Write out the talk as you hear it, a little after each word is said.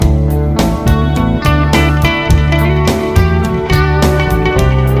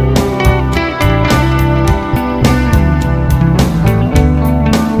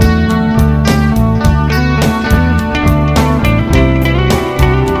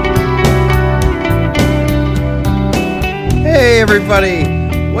everybody.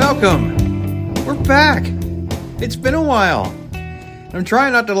 Welcome. We're back. It's been a while. I'm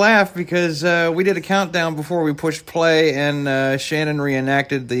trying not to laugh because we did a countdown before we pushed play, and Shannon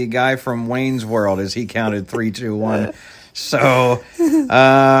reenacted the guy from Wayne's World as he counted 3, 2, 1. So,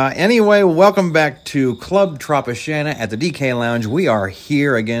 anyway, welcome back to Club Tropicana at the DK Lounge. We are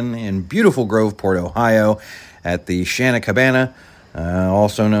here again in beautiful Groveport, Ohio, at the Shanna Cabana,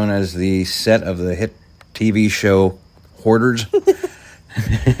 also known as the set of the hit TV show Hoarders.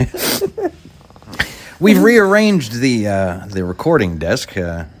 We've rearranged the recording desk.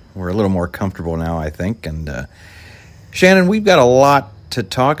 We're a little more comfortable now, I think. And Shannon, we've got a lot to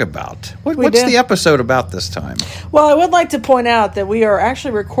talk about. What's the episode about this time? Well, I would like to point out that we are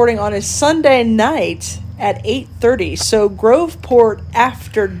actually recording on a Sunday night at 8:30, so Groveport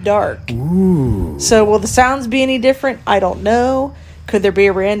after dark. Ooh. So will the sounds be any different? I don't know. Could there be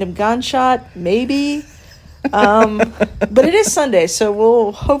a random gunshot? Maybe. But it is Sunday, so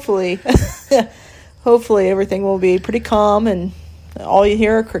we'll hopefully everything will be pretty calm and all you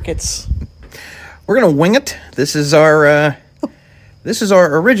hear are crickets. We're gonna wing it. This is our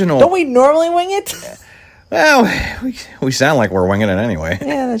original. Don't we normally wing it? Well, we sound like we're winging it anyway.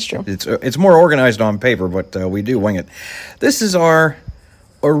 Yeah, that's true. It's more organized on paper, but we do wing it. This is our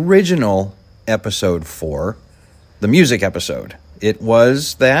original episode 4, the music episode. It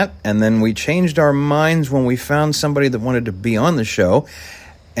was that, and then we changed our minds when we found somebody that wanted to be on the show,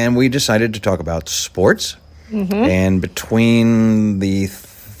 and we decided to talk about sports. Mm-hmm. And between the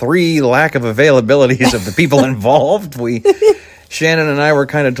 3 lack of availabilities of the people involved, Shannon and I were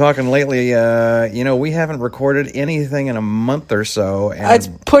kind of talking lately, we haven't recorded anything in a month or so. And it's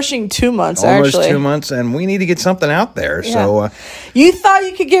pushing 2 months, almost actually. 2 months, and we need to get something out there. Yeah. So you thought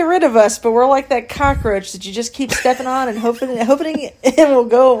you could get rid of us, but we're like that cockroach that you just keep stepping on and hoping it will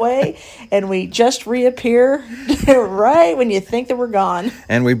go away, and we just reappear right when you think that we're gone.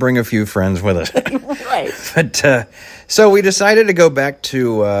 And we bring a few friends with us. Right. But so we decided to go back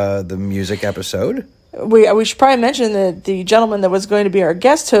to the music episode. We should probably mention that the gentleman that was going to be our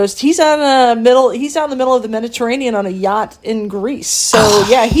guest host, he's out in the middle of the Mediterranean on a yacht in Greece. So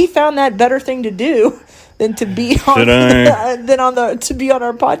yeah, he found that better thing to do than to be on to be on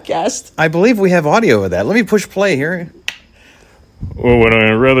our podcast. I believe we have audio of that. Let me push play here. Well, would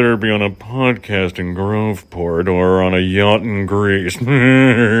I rather be on a podcast in Groveport or on a yacht in Greece?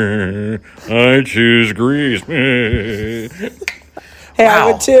 I choose Greece. Hey, Wow.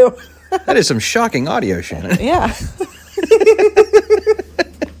 I would too. That is some shocking audio, Shannon. Yeah.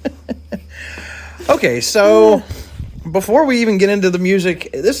 Okay, so before we even get into the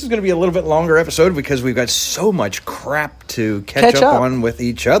music, this is going to be a little bit longer episode because we've got so much crap to catch up on with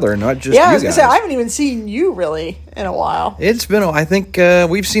each other, not just yeah, you I was guys. going to say, I haven't even seen you really in a while. It's been, I think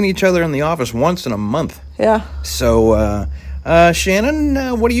we've seen each other in the office once in a month. Yeah. So,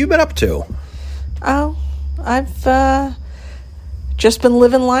 Shannon, what have you been up to? Oh, I've just been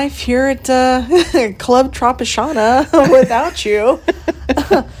living life here at Club Tropicana without you.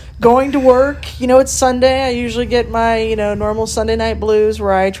 Going to work. It's Sunday. I usually get my, normal Sunday night blues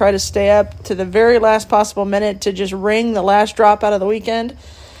where I try to stay up to the very last possible minute to just wring the last drop out of the weekend.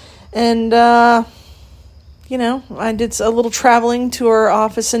 And, I did a little traveling to our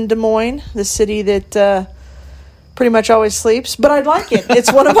office in Des Moines, the city that pretty much always sleeps. But I like it.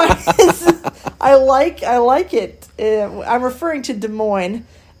 It's one of my... I like it. I'm referring to Des Moines,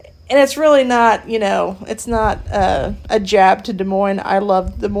 and it's really not, it's not a jab to Des Moines. I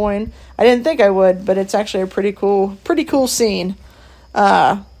love Des Moines. I didn't think I would, but it's actually a pretty cool scene.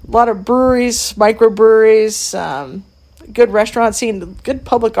 A lot of breweries, microbreweries, good restaurant scene, good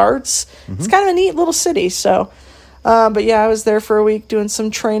public arts. Mm-hmm. It's kind of a neat little city. So, but yeah, I was there for a week doing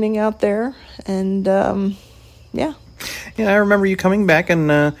some training out there, and yeah. Yeah, I remember you coming back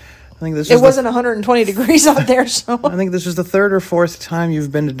and... It wasn't 120 degrees out there, so... I think this is the 3rd or 4th time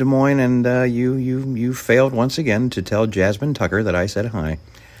you've been to Des Moines, and you failed once again to tell Jasmine Tucker that I said hi.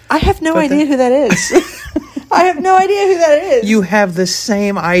 I have no idea who that is. I have no idea who that is. You have the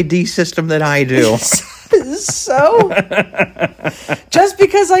same ID system that I do. So? Just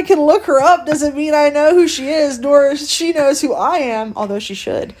because I can look her up doesn't mean I know who she is, nor she knows who I am, although she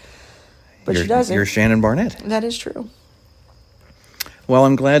should. But she doesn't. You're Shannon Barnett. That is true. Well,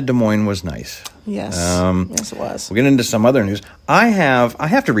 I'm glad Des Moines was nice. Yes. Yes, it was. We'll get into some other news. I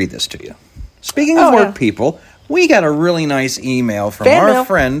have to read this to you. Speaking of work people, we got a really nice email from our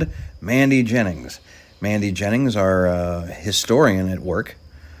friend, Mandy Jennings. Mandy Jennings, our historian at work.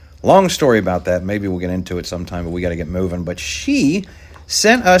 Long story about that. Maybe we'll get into it sometime, but we got to get moving. But she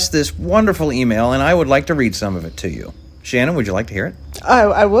sent us this wonderful email, and I would like to read some of it to you. Shannon, would you like to hear it?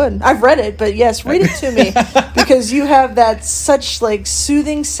 I would. I've read it, but yes, read it to me because you have that such like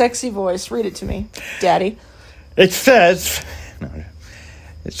soothing, sexy voice. Read it to me, Daddy. It says... No,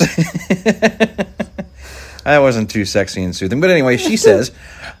 that wasn't too sexy and soothing. But anyway, she says,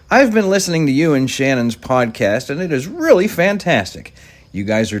 I've been listening to you and Shannon's podcast, and it is really fantastic. You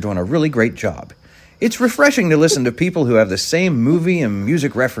guys are doing a really great job. It's refreshing to listen to people who have the same movie and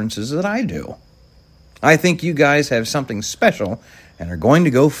music references that I do. I think you guys have something special and are going to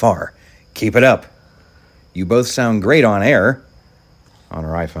go far. Keep it up. You both sound great on air. On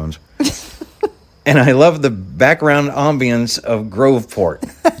our iPhones. And I love the background ambience of Groveport.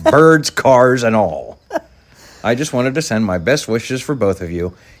 Birds, cars, and all. I just wanted to send my best wishes for both of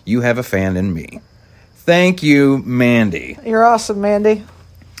you. You have a fan in me. Thank you, Mandy. You're awesome, Mandy.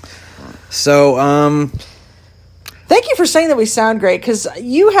 So, Thank you for saying that we sound great, because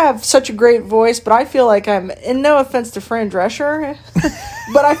you have such a great voice, but I feel like I'm, and no offense to Fran Drescher,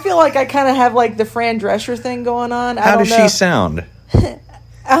 but I feel like I kind of have like the Fran Drescher thing going on. How does she sound?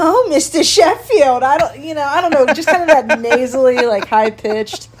 Oh, Mr. Sheffield. I don't know, just kind of that nasally, like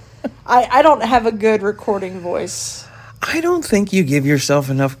high-pitched. I don't have a good recording voice. I don't think you give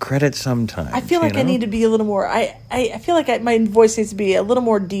yourself enough credit sometimes. I feel like I need to be a little more, I feel like my voice needs to be a little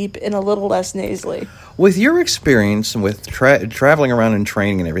more deep and a little less nasally. With your experience with traveling around and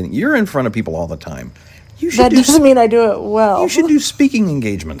training and everything, you're in front of people all the time. That doesn't mean I do it well. You should do speaking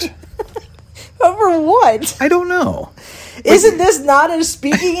engagement. Over what? I don't know. Isn't this not a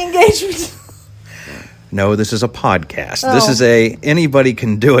speaking engagement? No, this is a podcast. Oh. This is a anybody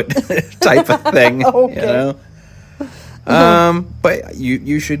can do it type of thing. Okay. You know? But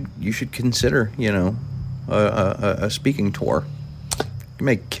you should consider, a speaking tour. You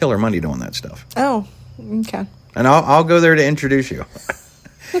make killer money doing that stuff. Oh, okay. And I'll go there to introduce you.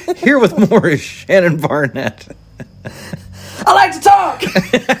 Here with more is Shannon Barnett. I like to talk.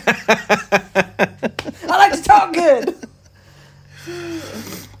 I like to talk good.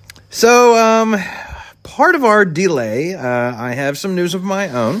 So, part of our delay, I have some news of my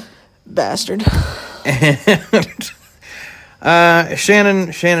own. Bastard. And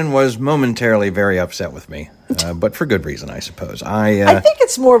Shannon was momentarily very upset with me, but for good reason, I suppose. I think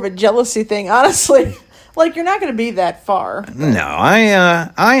it's more of a jealousy thing, honestly. Like, you're not going to be that far. But. No, I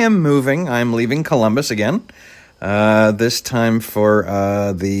am moving. I'm leaving Columbus again. This time for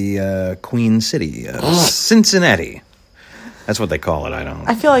the Queen City, Cincinnati. That's what they call it.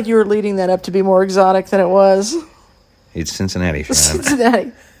 I feel like you were leading that up to be more exotic than it was. It's Cincinnati, Shannon.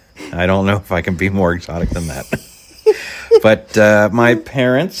 Cincinnati. I don't know if I can be more exotic than that. But my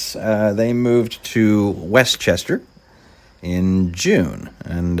parents, they moved to Westchester in June.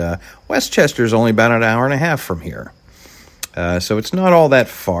 And Westchester is only about an hour and a half from here. So it's not all that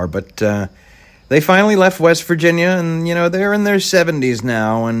far. But they finally left West Virginia. And, they're in their 70s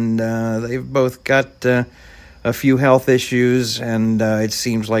now. And they've both got a few health issues. And it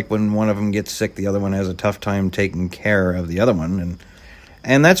seems like when one of them gets sick, the other one has a tough time taking care of the other one.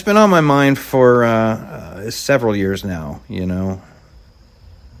 And that's been on my mind for several years now, And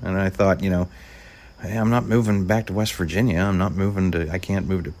I thought, hey, I'm not moving back to West Virginia. I can't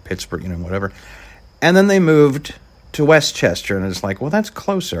move to Pittsburgh, whatever. And then they moved to Westchester, and it's like, well, that's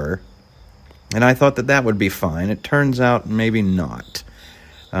closer. And I thought that would be fine. It turns out maybe not.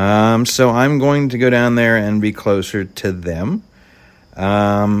 So I'm going to go down there and be closer to them.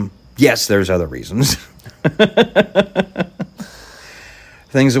 Yes, there's other reasons.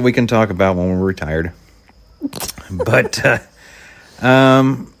 Things that we can talk about when we're retired. But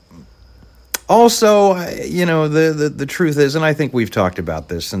also, the truth is, and I think we've talked about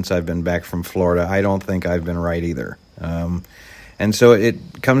this since I've been back from Florida, I don't think I've been right either. And so it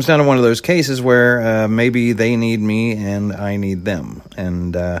comes down to one of those cases where maybe they need me and I need them.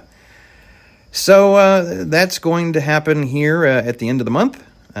 And so that's going to happen here at the end of the month.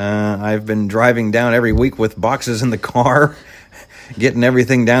 I've been driving down every week with boxes in the car, getting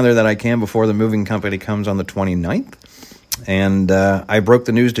everything down there that I can before the moving company comes on the 29th. And I broke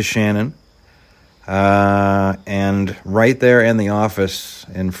the news to Shannon. And right there in the office,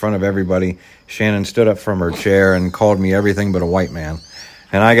 in front of everybody, Shannon stood up from her chair and called me everything but a white man.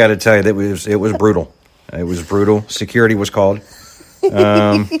 And I got to tell you, it was brutal. It was brutal. Security was called.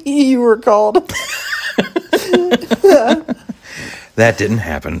 You were called. That didn't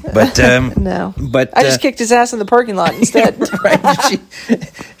happen, but no. But I just kicked his ass in the parking lot instead. Right?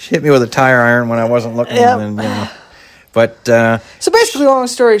 She hit me with a tire iron when I wasn't looking. Yep. And then, But so basically, long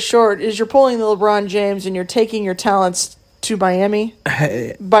story short, is you're pulling the LeBron James and you're taking your talents to Miami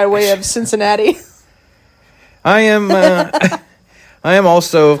by way of Cincinnati. I I am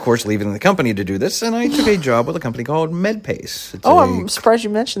also, of course, leaving the company to do this, and I took a job with a company called MedPace. It's I'm surprised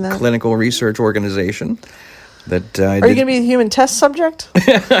you mentioned that. clinical research organization that Are you going to be the human test subject?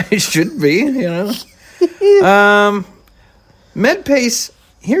 I should be, MedPace,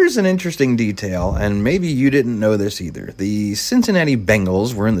 here's an interesting detail, and maybe you didn't know this either. The Cincinnati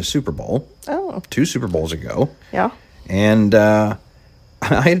Bengals were in the Super Bowl. Oh. 2 Super Bowls ago. Yeah. And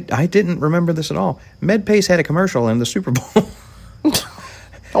I didn't remember this at all. MedPace had a commercial in the Super Bowl.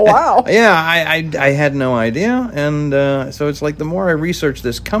 Oh, wow. Yeah, I had no idea. And so it's like the more I research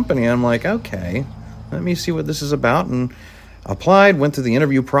this company, I'm like, okay, let me see what this is about. And applied, went through the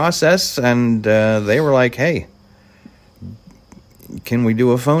interview process, and they were like, hey, can we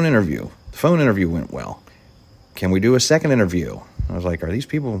do a phone interview? The phone interview went well. Can we do a second interview? I was like, are these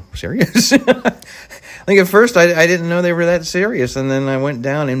people serious? I think at first I didn't know they were that serious, and then I went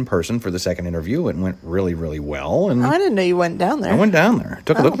down in person for the second interview. It went really, really well. And I didn't know you went down there. I went down there,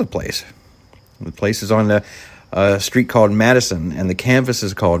 took a look at the place. The place is on a street called Madison, and the campus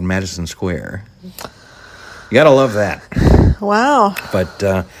is called Madison Square. You gotta love that. Wow.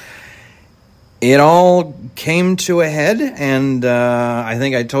 But it all came to a head, and I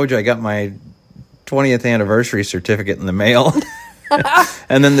think I told you I got my 20th anniversary certificate in the mail.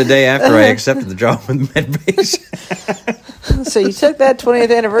 And then the day after, I accepted the job with MedPace. So you took that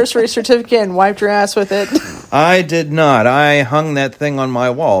 20th anniversary certificate and wiped your ass with it. I did not. I hung that thing on my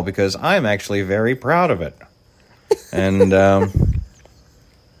wall because I'm actually very proud of it. And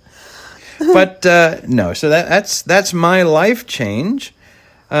but no, so that's my life change.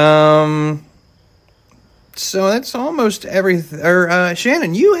 So that's almost everything. Or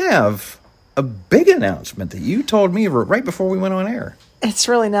Shannon, you have a big announcement that you told me right before we went on air. It's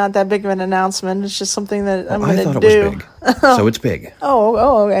really not that big of an announcement. It's just something that I'm going to do. I thought it was big. So it's big.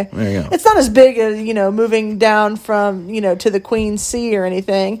 Oh, okay. There you go. It's not as big as, moving down from, to the Queen Sea or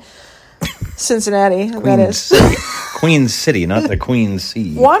anything. Cincinnati, that is. City. Queen City, not the Queen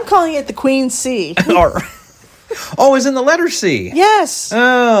Sea. Well, I'm calling it the Queen Sea. Oh, it's in the letter C. Yes.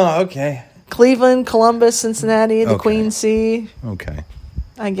 Oh, okay. Cleveland, Columbus, Cincinnati, the Okay. Queen Sea, Okay.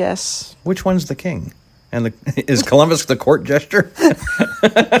 I guess. Which one's the king? And is Columbus the court jester?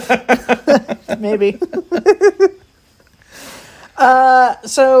 Maybe.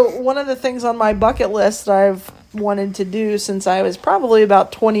 So one of the things on my bucket list that I've wanted to do since I was probably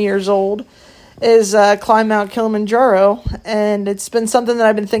about 20 years old is climb Mount Kilimanjaro. And it's been something that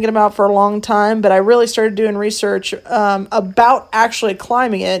I've been thinking about for a long time, but I really started doing research about actually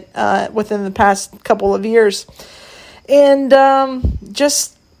climbing it within the past couple of years. And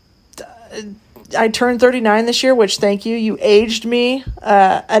I turned 39 this year, which, thank you. You aged me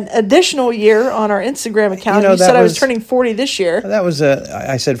an additional year on our Instagram account. You said I was turning 40 this year. That was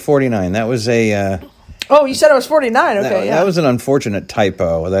I said 49. That was a... Oh, you said I was 49. Okay, yeah. That was an unfortunate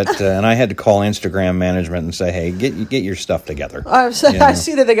typo. And I had to call Instagram management and say, "Hey, get your stuff together." I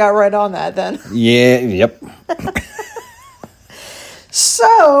see that they got right on that then. Yeah. Yep. So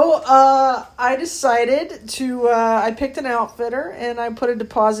I decided to. I picked an outfitter and I put a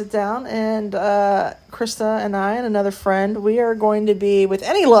deposit down. And Krista and I and another friend, we are going to be, with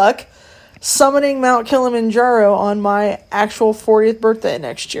any luck, summiting Mount Kilimanjaro on my actual 40th birthday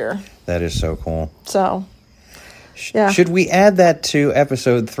next year. That is so cool. So, yeah. Should we add that to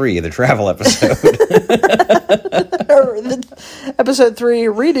episode 3, the travel episode? Episode 3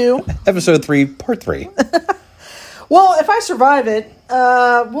 redo. Episode 3, part 3. Well, if I survive it,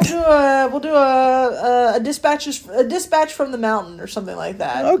 we'll do a dispatch from the mountain or something like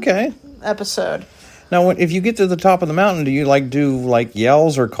that. Okay. Episode. Now, if you get to the top of the mountain, do you do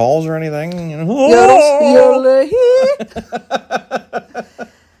yells or calls or anything?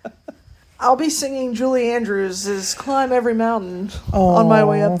 I'll be singing Julie Andrews' "Climb Every Mountain" on my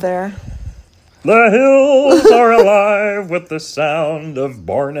way up there. The hills are alive with the sound of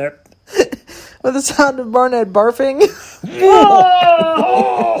Barnett. With the sound of Barnett barfing.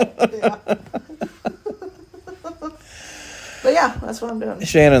 But yeah, that's what I'm doing.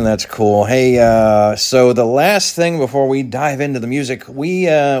 Shannon, that's cool. Hey, so the last thing before we dive into the music, we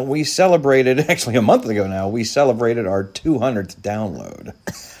celebrated, actually a month ago now, we celebrated our 200th download.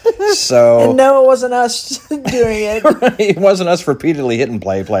 So And no, it wasn't us doing it. It wasn't us repeatedly hitting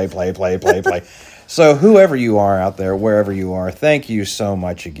play. So whoever you are out there, wherever you are, thank you so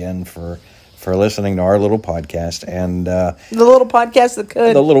much again for listening to our little podcast. And the little podcast that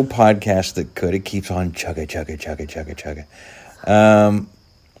could. The little podcast that could. It keeps on chugga.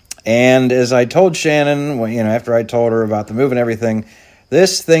 And as I told Shannon, after I told her about the move and everything,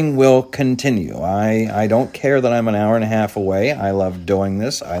 this thing will continue. I don't care that I'm an hour and a half away. I love doing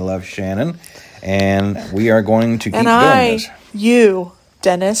this. I love Shannon. And we are going to keep And doing this. you,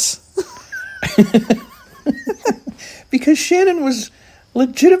 Dennis. Because Shannon was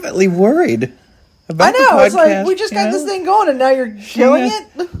legitimately worried about I know. the podcast. It's like, we just got this thing going and now you're killing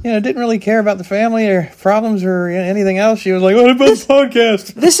it? Didn't really care about the family or problems or anything else. She was like, what about the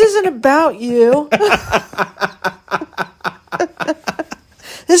podcast? This isn't about you.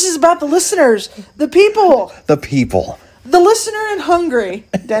 This is about the listeners, the people, The people. the listener and hungry,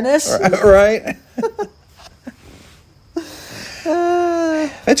 Dennis. Right?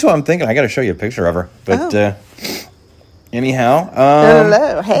 That's what I'm thinking. I got to show you a picture of her. But anyhow.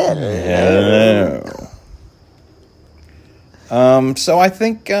 Hello. So I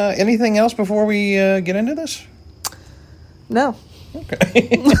think anything else before we get into this? No.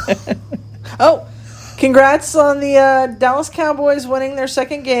 Okay. Oh, congrats on the Dallas Cowboys winning their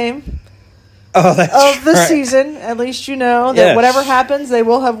second game Oh, that's of the right. season. At least you know that Yes. whatever happens, they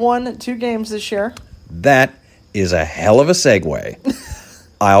will have won 2 games this year. That is a hell of a segue.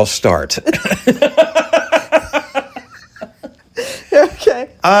 I'll start. Okay.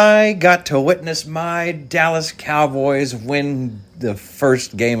 I got to witness my Dallas Cowboys win the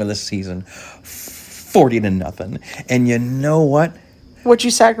first game of the season, 40-0. And you know what? What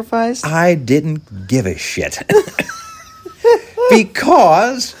you sacrificed? I didn't give a shit.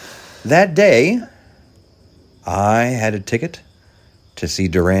 Because that day, I had a ticket to see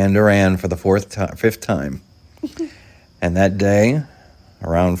Duran Duran for the fifth time. And that day,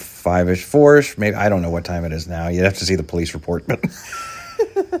 around 5-ish, 4-ish, maybe, I don't know what time it is now. You'd have to see the police report. But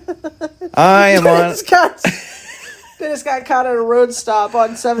I am on... Dennis got caught at a road stop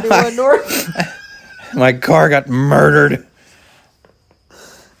on 71 North. My car got murdered.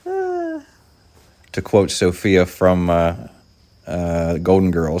 To quote Sophia from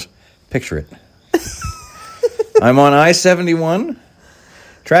Golden Girls, picture it. I'm on I-71.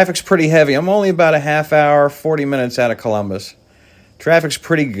 Traffic's pretty heavy. I'm only about a half hour, 40 minutes out of Columbus. Traffic's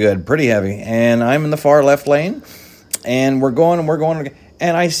pretty good, pretty heavy. And I'm in the far left lane. And we're going.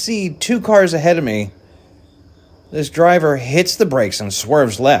 And I see 2 cars ahead of me. This driver hits the brakes and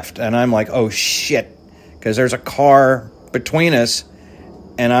swerves left. And I'm like, oh, shit. Because there's a car between us.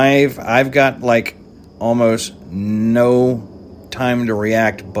 And I've got, like, almost no time to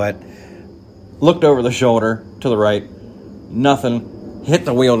react. But looked over the shoulder to the right. Nothing. Hit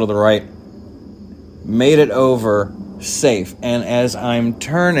the wheel to the right. Made it over safe. And as I'm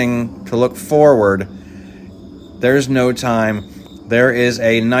turning to look forward, there's no time. There is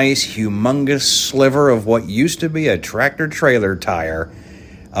a nice, humongous sliver of what used to be a tractor-trailer tire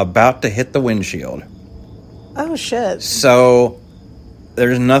about to hit the windshield. Oh, shit. So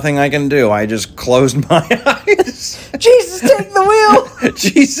there's nothing I can do. I just closed my eyes. Jesus, take the wheel!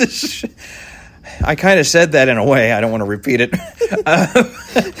 Jesus. I kind of said that in a way. I don't want to repeat it.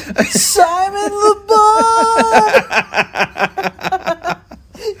 Simon LeBon!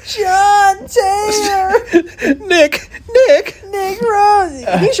 John Taylor! Nick Rhodes!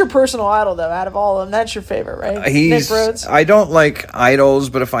 He's your personal idol, though, out of all of them. That's your favorite, right? Nick Rhodes? I don't like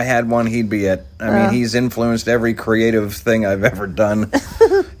idols, but if I had one, he'd be it. I mean, he's influenced every creative thing I've ever done.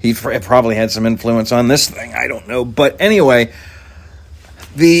 He probably had some influence on this thing. I don't know. But anyway,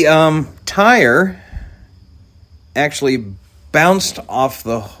 the tire actually bounced off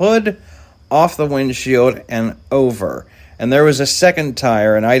the hood, off the windshield, and over. And there was a second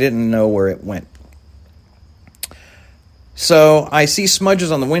tire, and I didn't know where it went. So I see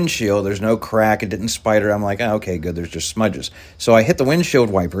smudges on the windshield. There's no crack. It didn't spider. I'm like, oh, okay, good. There's just smudges. So I hit the windshield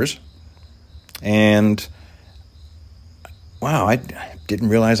wipers, and wow, I didn't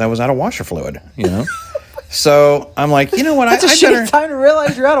realize I was out of washer fluid, you know? So I'm like, you know what? That's a shitty time to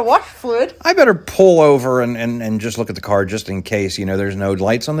realize you're out of washer fluid. I better pull over and just look at the car just in case, you know, there's no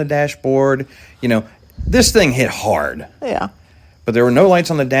lights on the dashboard. You know, this thing hit hard. Yeah. But there were no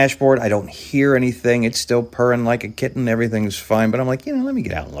lights on the dashboard. I don't hear anything. It's still purring like a kitten. Everything's fine. But I'm like, you know, let me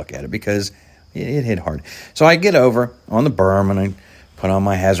get out and look at it because it hit hard. So I get over on the berm and I put on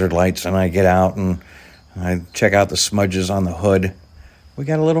my hazard lights and I get out and I check out the smudges on the hood. We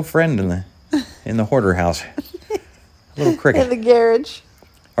got a little friend in the hoarder house. A little cricket. In the garage.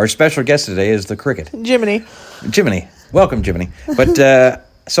 Our special guest today is the cricket. Jiminy. Welcome, Jiminy. But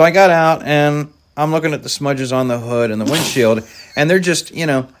so I got out and I'm looking at the smudges on the hood and the windshield, and they're just, you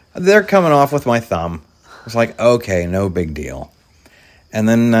know, they're coming off with my thumb. It's like, okay, no big deal. And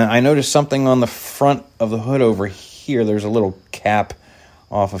then I noticed something on the front of the hood over here. There's a little cap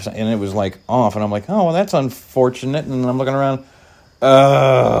off of, and it was like off, and I'm like, oh, well, that's unfortunate. And I'm looking around.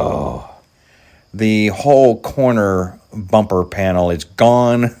 Oh, the whole corner bumper panel is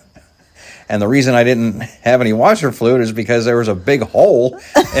gone. And the reason I didn't have any washer fluid is because there was a big hole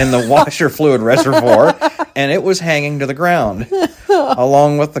in the washer fluid reservoir, and it was hanging to the ground,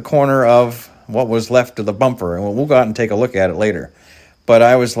 along with the corner of what was left of the bumper. And we'll go out and take a look at it later. But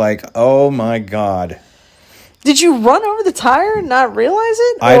I was like, oh my God. Did you run over the tire and not realize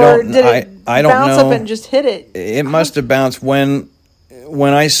it? I don't bounce know. up and just hit it? It must have bounced when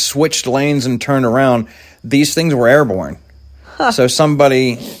I switched lanes and turned around. These things were airborne. So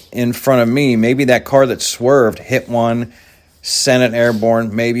somebody in front of me, maybe that car that swerved, hit one, sent it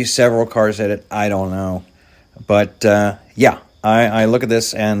airborne. Maybe several cars hit it. I don't know. But yeah, I look at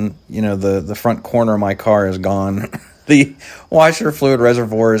this and, the front corner of my car is gone. The washer fluid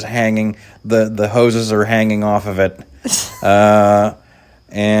reservoir is hanging. The hoses are hanging off of it.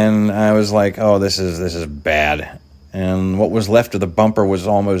 And I was like, oh, this is bad. And what was left of the bumper was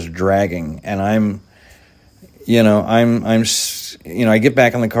almost dragging. And I get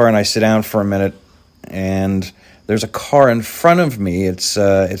back in the car and I sit down for a minute, and there's a car in front of me. It's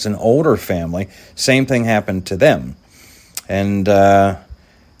an older family. Same thing happened to them. And I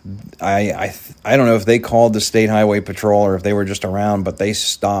don't know if they called the State Highway Patrol or if they were just around, but they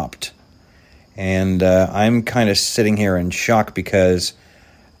stopped. And I'm kind of sitting here in shock because,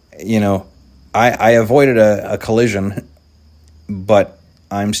 I avoided a collision, but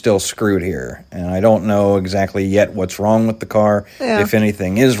I'm still screwed here. And I don't know exactly yet what's wrong with the car, if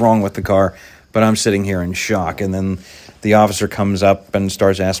anything is wrong with the car, but I'm sitting here in shock. And then the officer comes up and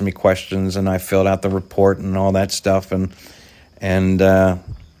starts asking me questions, and I filled out the report and all that stuff. And I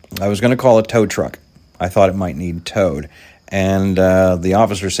was going to call a tow truck. I thought it might need towed. And the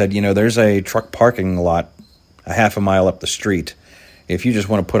officer said, there's a truck parking lot a half a mile up the street. If you just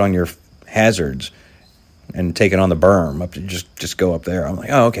want to put on your hazards and take it on the berm, just go up there. I'm like,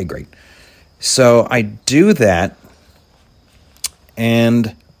 oh, okay, great. So I do that,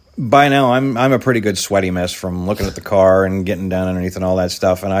 and by now I'm a pretty good sweaty mess from looking at the car and getting down underneath and all that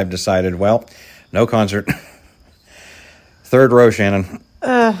stuff, and I've decided, well, no concert. Third row, Shannon.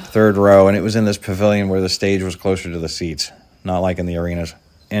 Third row, and it was in this pavilion where the stage was closer to the seats, not like in the arenas.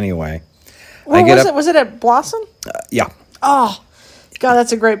 Anyway, Was it at Blossom? Yeah. Oh, God,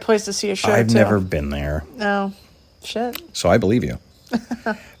 that's a great place to see a show, I've never been there. No. Shit. So I believe you.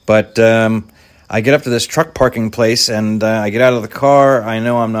 But I get up to this truck parking place, and I get out of the car. I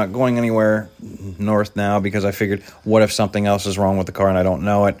know I'm not going anywhere north now because I figured, what if something else is wrong with the car and I don't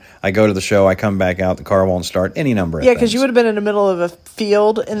know it? I go to the show. I come back out. The car won't start. Any number of things. Yeah, because you would have been in the middle of a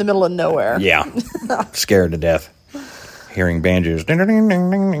field in the middle of nowhere. Yeah. Scared to death. Hearing banjos.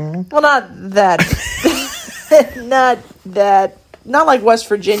 Well, not that. Not that. Not like West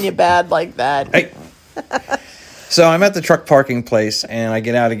Virginia bad like that. Hey. So I'm at the truck parking place, and I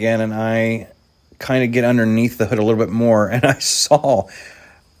get out again, and I kind of get underneath the hood a little bit more, and I saw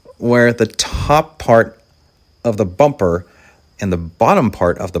where the top part of the bumper and the bottom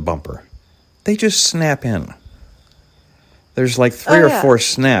part of the bumper, they just snap in. There's like three or four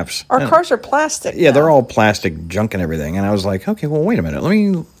snaps. Our cars are plastic. Yeah, they're all plastic junk and everything. And I was like, okay, well, wait a minute. Let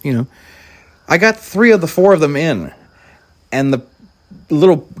me, I got 3 of the 4 of them in. And the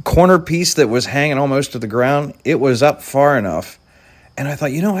little corner piece that was hanging almost to the ground, it was up far enough. And I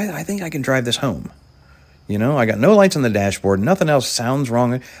thought, I think I can drive this home. I got no lights on the dashboard. Nothing else sounds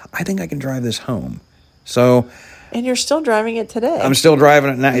wrong. I think I can drive this home. So. And you're still driving it today. I'm still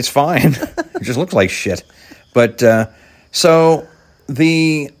driving it now. It's fine. It just looks like shit. But, so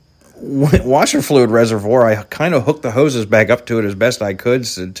the washer fluid reservoir, I kind of hooked the hoses back up to it as best I could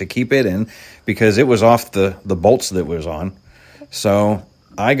to keep it in because it was off the bolts that it was on. So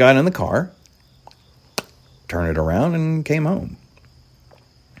I got in the car, turned it around, and came home.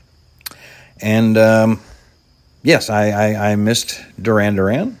 And, yes, I missed Duran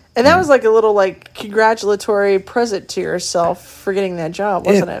Duran. And that was like a little congratulatory present to yourself for getting that job,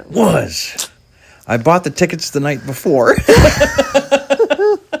 wasn't it? It was. I bought the tickets the night before.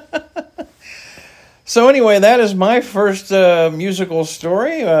 So anyway, that is my first musical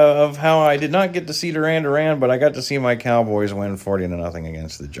story of how I did not get to see Duran Duran, but I got to see my Cowboys win 40-0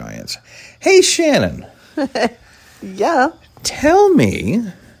 against the Giants. Hey, Shannon. Yeah. Tell me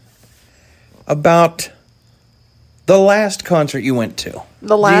about the last concert you went to.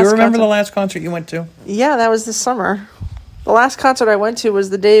 The last Do you remember concert? the last concert you went to? Yeah, that was this summer. The last concert I went to was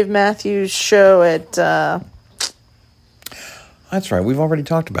the Dave Matthews show at... That's right. We've already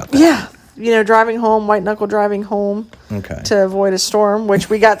talked about that. Yeah. Driving home, white knuckle driving home. Okay. To avoid a storm, which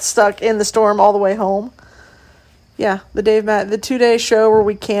we got stuck in the storm all the way home. Yeah, the 2-day show where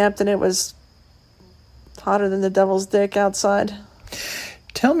we camped and it was hotter than the devil's dick outside.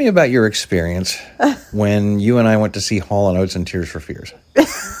 Tell me about your experience when you and I went to see Hall & Oates and Tears for Fears.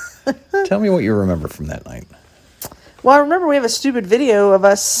 Tell me what you remember from that night. Well, I remember we have a stupid video of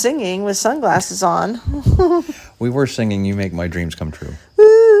us singing with sunglasses on. We were singing "You Make My Dreams Come True."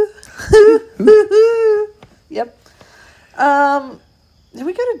 Yep. Did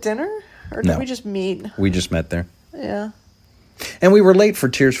we go to dinner? Or did No. we just meet? We just met there. Yeah. And we were late for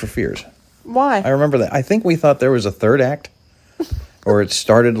Tears for Fears. Why? I remember that. I think we thought there was a third act. Or it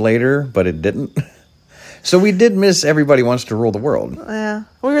started later, but it didn't. So we did miss Everybody Wants to Rule the World. Yeah.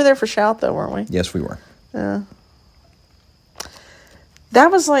 We were there for Shout, though, weren't we? Yes, we were. Yeah. That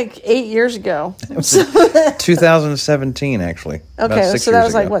was like 8 years ago. 2017, actually. About Okay, 6 so that years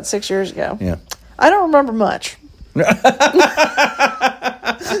was like, ago. what, 6 years ago? Yeah. I don't remember much.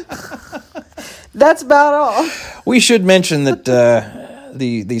 That's about all. We should mention that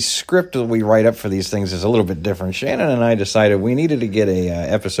the script that we write up for these things is a little bit different. Shannon and I decided we needed to get a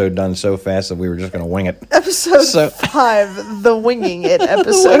episode done so fast that we were just going to wing it. Episode 5, the Winging It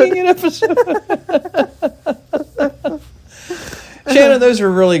episode. Winging it episode. Shannon, those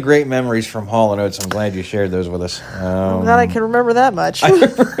were really great memories from Hall & Oates. I'm glad you shared those with us. I'm glad I can remember that much. I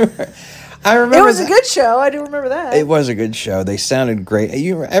remember It was a good show. I do remember that. It was a good show. They sounded great.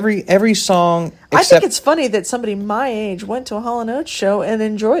 Every song. I think it's funny that somebody my age went to a Hall & Oates show and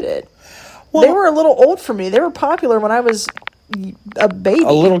enjoyed it. Well, They were a little old for me. They were popular when I was a baby.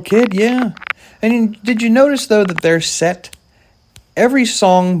 a little kid, yeah. And did you notice though that their set, every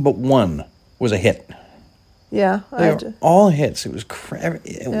song but one was a hit. Yeah. They were all hits. It was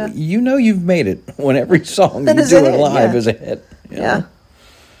You know you've made it when every song That you is do a it hit, live yeah. is a hit. you Yeah. know?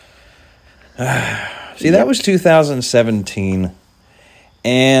 See, that was 2017,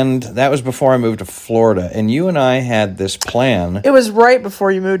 and that was before I moved to Florida. And you and I had this plan. It was right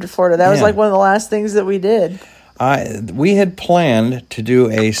before you moved to Florida. That was Yeah. like one of the last things that we did. We had planned to do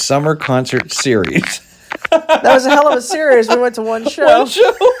a summer concert series. That was a hell of a series. We went to one show.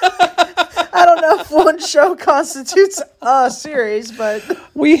 I don't know if one show constitutes a series, but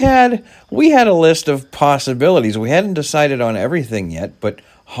We had a list of possibilities. We hadn't decided on everything yet, but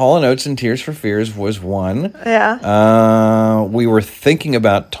Hall & Oates and Tears for Fears was one. yeah. We were thinking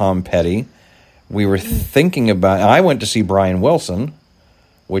about Tom Petty. We were thinking about... I went to see Brian Wilson,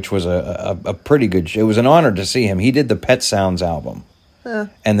 which was a pretty good show. It was an honor to see him. He did the Pet Sounds album.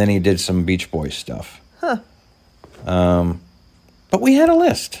 And then he did some Beach Boys stuff. But we had a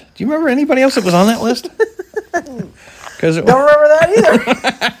list. Do you remember anybody else that was on that list? Don't remember that either.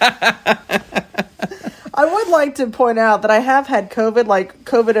 I would like to point out that I have had COVID, like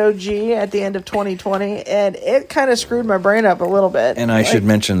COVID OG at the end of 2020, and it kind of screwed my brain up a little bit. And I should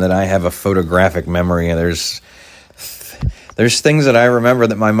mention that I have a photographic memory. There's things that I remember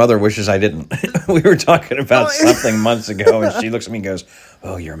that my mother wishes I didn't. We were talking about something months ago, and she looks at me and goes,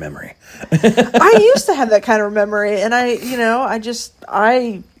 "Oh, your memory." I used to have that kind of memory, and there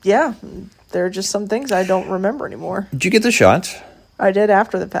are just some things I don't remember anymore. Did you get the shots? I did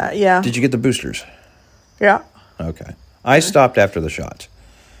after the fact, yeah. Did you get the boosters? Yeah. Okay. I stopped after the shots.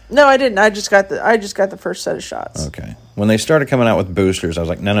 No, I didn't. I just got the first set of shots. Okay. When they started coming out with boosters, I was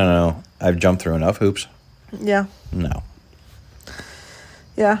like, no. I've jumped through enough hoops. Yeah. No.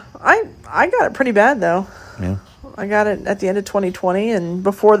 Yeah. I got it pretty bad, though. Yeah. I got it at the end of 2020, and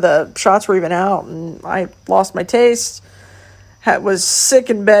before the shots were even out, and I lost my taste. Was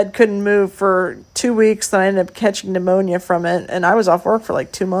sick in bed, couldn't move for 2 weeks. Then I ended up catching pneumonia from it, and I was off work for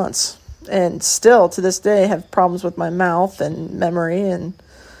like 2 months. And still, to this day, have problems with my mouth and memory, and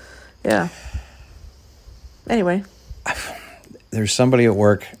yeah. Anyway. There's somebody at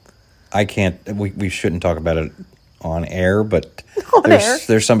work. I can't. We shouldn't talk about it on air, but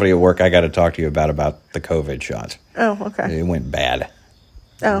there's somebody at work I got to talk to you about the COVID shots. Oh, okay. It went bad.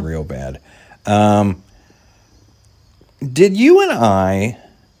 Oh. Real bad. Did you and I...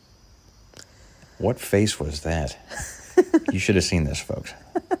 What face was that? You should have seen this, folks.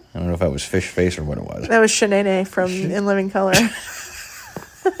 I don't know if that was fish face or what it was. That was Shanae from In Living Color.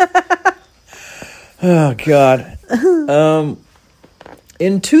 Oh, God.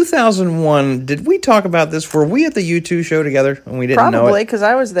 In 2001, did we talk about this? Were we at the U2 show together and we didn't know Probably, it? because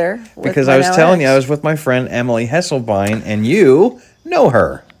I was there. Because I was telling you, I was with my friend Emily Hesselbein, and you know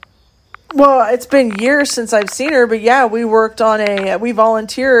her. Well, it's been years since I've seen her, but yeah, we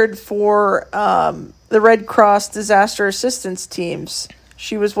volunteered for the Red Cross disaster assistance teams.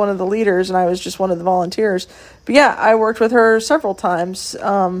 She was one of the leaders, and I was just one of the volunteers. But yeah, I worked with her several times,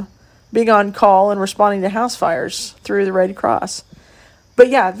 being on call and responding to house fires through the Red Cross. But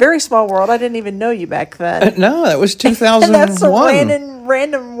yeah, very small world. I didn't even know you back then. No, that was 2001. And that's a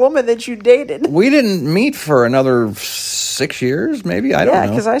random woman that you dated. We didn't meet for another 6 years, maybe? I don't know. Yeah,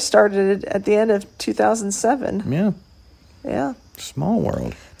 because I started at the end of 2007. Yeah. Yeah. Small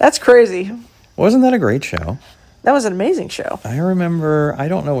World. That's crazy. Wasn't that a great show? That was an amazing show. I remember, I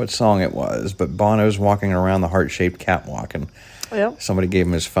don't know what song it was, but Bono's walking around the heart-shaped catwalk, and somebody gave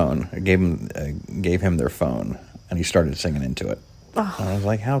him his phone, gave him their phone, and he started singing into it. Oh. And I was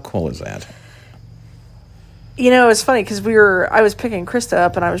like, how cool is that? You know, it's funny because I was picking Krista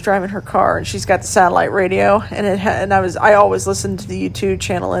up and I was driving her car, and she's got the satellite radio, and I always listened to the YouTube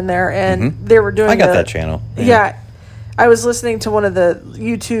channel in there, and they were doing. I got that channel. Yeah, I was listening to one of the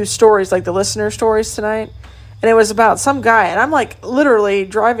YouTube stories, like the listener stories tonight, and it was about some guy, and I'm like literally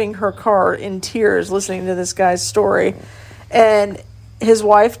driving her car in tears listening to this guy's story, and his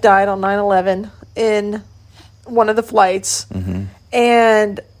wife died on 9/11 in one of the flights,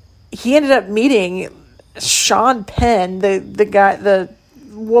 and he ended up meeting Sean Penn, the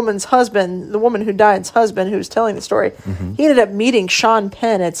woman's husband, the woman who died's husband, who was telling the story. He ended up meeting Sean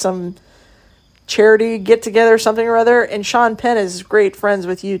Penn at some charity get together, something or other, and Sean Penn is great friends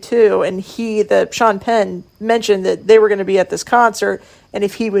with U2, and Sean Penn mentioned that they were going to be at this concert, and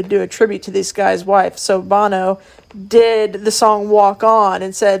if he would do a tribute to this guy's wife. So Bono did the song Walk On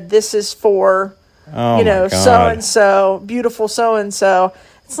and said, this is for so and so, beautiful so and so.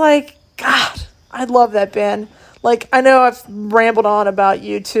 It's like, God, I love that band. Like, I know I've rambled on about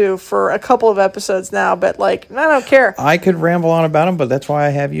U2 for a couple of episodes now, but, like, I don't care. I could ramble on about them, but that's why I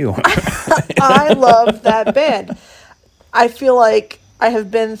have you. I love that band. I feel like I have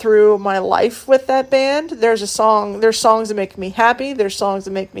been through my life with that band. There's songs that make me happy. There's songs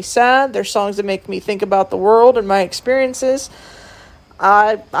that make me sad. There's songs that make me think about the world and my experiences.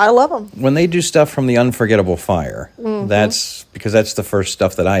 I love them. When they do stuff from the Unforgettable Fire, that's because that's the first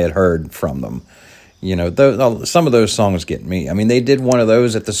stuff that I had heard from them. You know, some of those songs get me. I mean, they did one of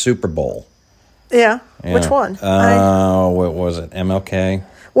those at the Super Bowl. Yeah. Which one? What was it? MLK?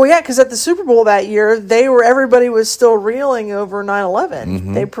 Well, yeah, because at the Super Bowl that year, everybody was still reeling over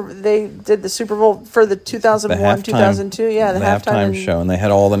 9/11. They did the Super Bowl for the 2001, 2002. Yeah, the halftime show, and they had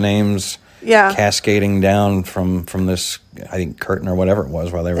all the names cascading down from this, I think, curtain or whatever it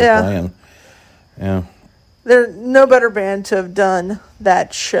was while they were playing. Yeah. There's no better band to have done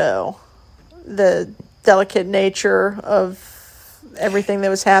that show. The delicate nature of everything that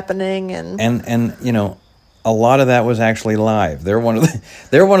was happening, and you know, a lot of that was actually live. They're one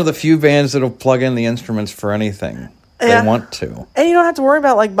of the few bands that'll plug in the instruments for anything they want to, and you don't have to worry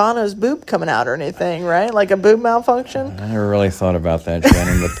about like Bono's boob coming out or anything, right? Like a boob malfunction. I never really thought about that,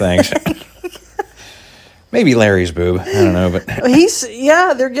 Shannon, but thanks. Maybe Larry's boob. I don't know, but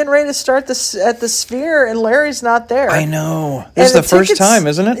they're getting ready to start this at the Sphere, and Larry's not there. I know. This is the first time,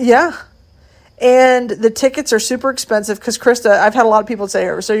 isn't it? Yeah. And the tickets are super expensive because Krista, I've had a lot of people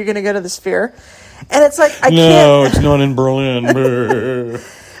say, so you're going to go to the Sphere? And it's like, I can't. No, it's not in Berlin.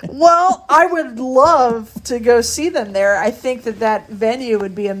 Well, I would love to go see them there. I think that venue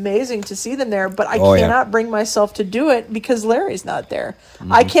would be amazing to see them there, but I cannot bring myself to do it because Larry's not there.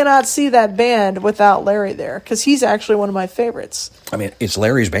 I cannot see that band without Larry there because he's actually one of my favorites. I mean, it's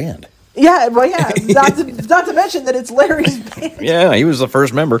Larry's band. Yeah, well, yeah. Not to mention that it's Larry's band. Yeah, he was the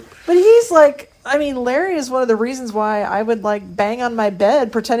first member. But he's like, I mean, Larry is one of the reasons why I would like bang on my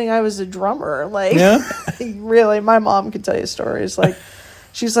bed pretending I was a drummer. Like, really, my mom could tell you stories. Like,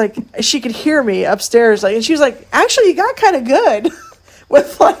 she's like, she could hear me upstairs. Like, and she was like, actually, you got kind of good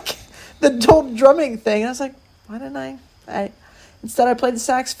with like the whole drumming thing. And I was like, why didn't I? Instead, I played the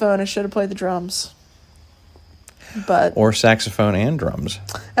saxophone. I should have played the drums. Or saxophone and drums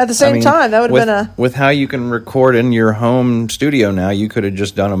at the same time. That would have been with how you can record in your home studio now. You could have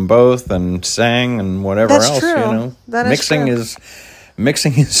just done them both and sang and whatever else. True. You know, that mixing is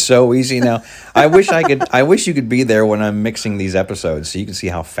so easy now. I wish you could be there when I'm mixing these episodes so you can see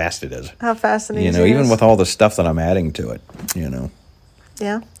how fast it is. How fast and easy. You know, even with all the stuff that I'm adding to it. You know.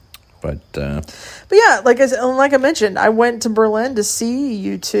 Yeah. But yeah, like I mentioned, I went to Berlin to see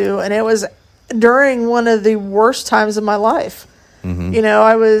U2, and it was during one of the worst times of my life. You know,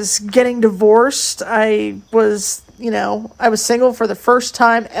 I was getting divorced. I was single for the first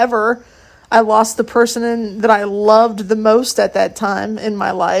time ever. I lost the person that I loved the most at that time in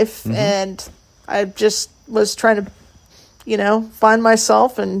my life. And I just was trying to, find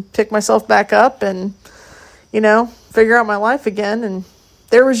myself and pick myself back up and, figure out my life again. And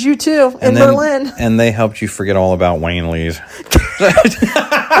there was U2 in Berlin. And they helped you forget all about Wayne Lees.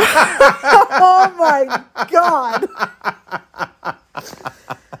 Oh my God.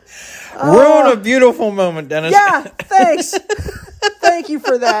 Ruin a beautiful moment, Dennis. Yeah, thanks. Thank you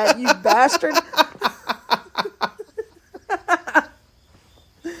for that, you bastard.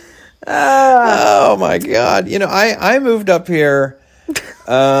 Oh my God. You know, I moved up here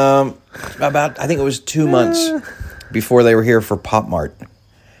I think it was 2 months before they were here for Pop Mart.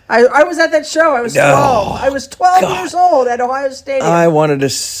 I was at that show. I was 12. I was 12 years old at Ohio Stadium. I wanted to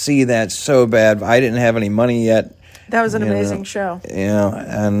see that so bad. I didn't have any money yet. That was an amazing show. Yeah,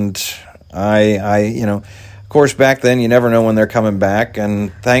 and I, of course, back then you never know when they're coming back,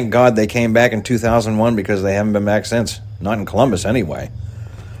 and thank God they came back in 2001 because they haven't been back since. Not in Columbus, anyway.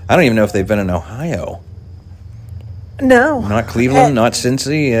 I don't even know if they've been in Ohio. No. Not Cleveland, not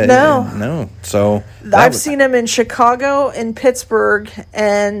Cincy. No. So I've seen them in Chicago, in Pittsburgh,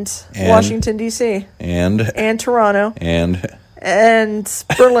 and Washington, D.C. And Toronto. And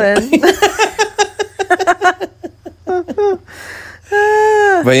Berlin.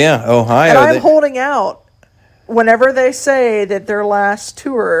 But yeah, Ohio. And I'm holding out. Whenever they say that their last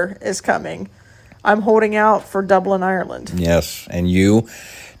tour is coming, I'm holding out for Dublin, Ireland. Yes, and you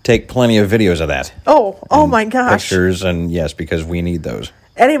take plenty of videos of that. Oh my gosh. Pictures, and yes, because we need those.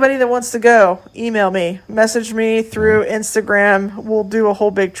 Anybody that wants to go, email me, message me through Instagram. We'll do a whole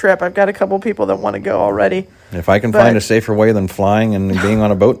big trip. I've got a couple people that want to go already. If I can find a safer way than flying and being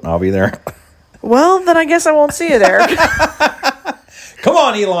on a boat, I'll be there. Well, then I guess I won't see you there. Come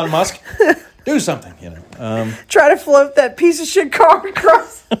on, Elon Musk. Do something, Try to float that piece of shit car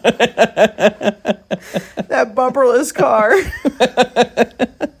across. That bumperless car.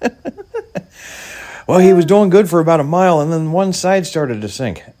 Well, he was doing good for about a mile, and then one side started to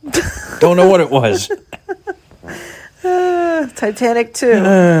sink. Don't know what it was. Titanic 2.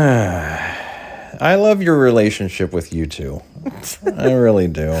 I love your relationship with you two. I really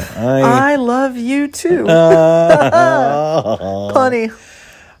do. I love you too. Punny.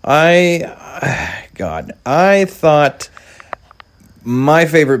 I thought my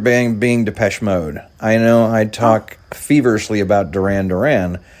favorite band being Depeche Mode. I know I talk feverishly about Duran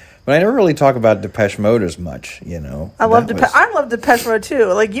Duran, but I never really talk about Depeche Mode as much, I love Depeche Mode too.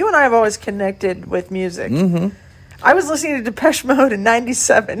 Like, you and I have always connected with music. Mm-hmm. I was listening to Depeche Mode in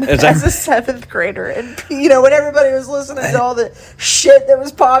 97 as a 7th grader. And, when everybody was listening to all the shit that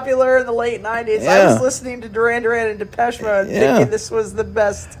was popular in the late 90s, I was listening to Duran Duran and Depeche Mode thinking this was the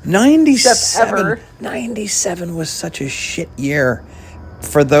best 97 stuff ever. 97 was such a shit year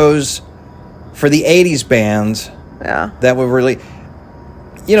for the 80s bands that were really...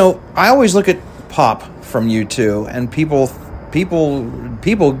 I always look at pop from U2, and people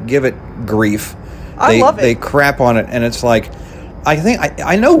give it grief. I love it. They crap on it, and it's like,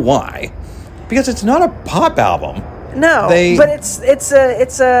 I know why, because it's not a pop album. No, but it's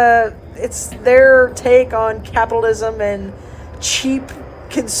their take on capitalism and cheap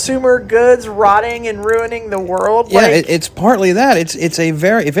consumer goods rotting and ruining the world. Yeah, it's partly that. It's a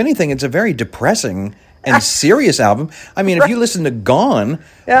very, if anything, it's a very depressing and serious album. I mean, if you listen to Gone,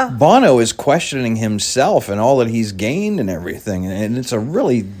 Bono is questioning himself and all that he's gained and everything, and it's a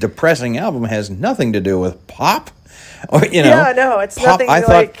really depressing album. It has nothing to do with pop, it's pop,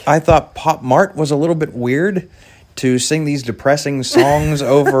 nothing. I thought Pop Mart was a little bit weird to sing these depressing songs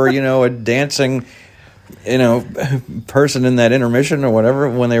over, a dancing, person in that intermission or whatever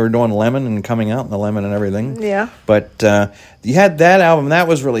when they were doing Lemon and coming out in the Lemon and everything. Yeah. But you had that album. That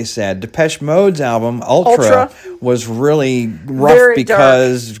was really sad. Depeche Mode's album, Ultra. Was really rough Very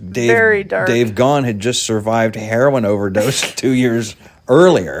because dark. Dave Gahan had just survived heroin overdose 2 years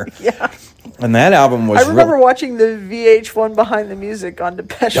earlier. Yeah. And that album was... I remember watching the VH1 Behind the Music on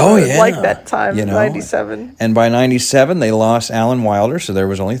Depeche Mode like that time, 97. And by 97, they lost Alan Wilder, so there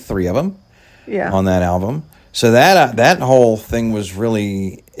was only 3 of them. On that album. So that whole thing was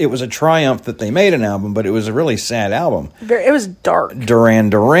really... It was a triumph that they made an album, but it was a really sad album. It was dark. Duran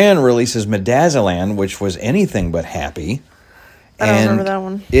Duran releases Midazolam, which was anything but happy. I don't remember that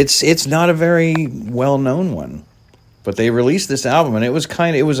one. It's not a very well-known one. But they released this album, and there was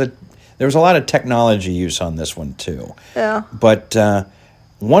a lot of technology use on this one, too. Yeah. But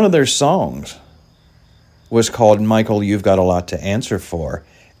one of their songs was called Michael, You've Got a Lot to Answer For.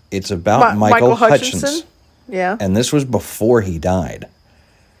 It's about Michael Hutchence. Yeah. And this was before he died.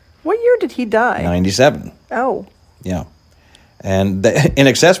 What year did he die? 97. Oh. Yeah. And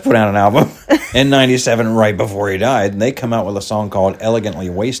INXS put out an album in 97 right before he died, and they come out with a song called Elegantly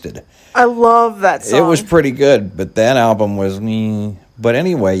Wasted. I love that song. It was pretty good, but that album was... But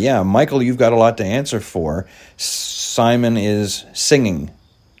anyway, Michael, You've Got a Lot to Answer For. Simon is singing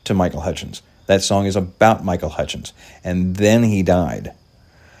to Michael Hutchence. That song is about Michael Hutchence. And then he died.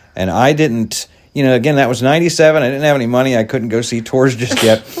 And I didn't, again, that was 97. I didn't have any money. I couldn't go see tours just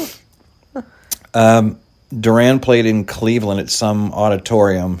yet. Duran played in Cleveland at some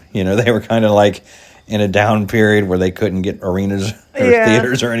auditorium. They were kind of like in a down period where they couldn't get arenas or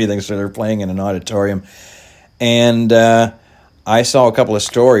theaters or anything, so they're playing in an auditorium. And I saw a couple of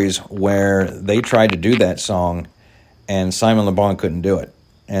stories where they tried to do that song, and Simon Le Bon couldn't do it.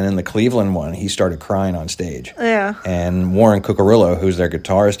 And in the Cleveland one, he started crying on stage. Yeah. And Warren Cucurullo, who's their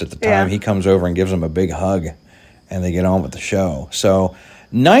guitarist at the time, Yeah. he comes over and gives them a big hug, and they get on with the show. So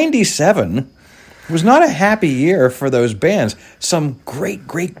 97 was not a happy year for those bands. Some great,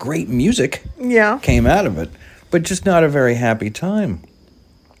 great, great music Yeah. came out of it, but just not a very happy time.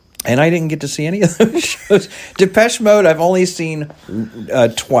 And I didn't get to see any of those shows. Depeche Mode, I've only seen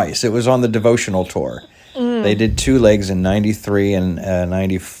twice. It was on the Devotional Tour. They did 2 legs in 93 and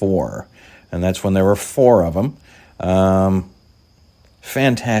 94. And that's when there were 4 of them.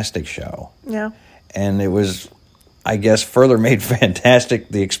 Fantastic show. Yeah. And it was, I guess, further made fantastic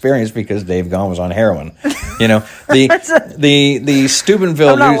the experience because Dave Gahan was on heroin. You know, the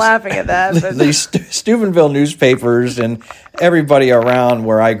Steubenville I'm not laughing at that. But. the Steubenville newspapers and everybody around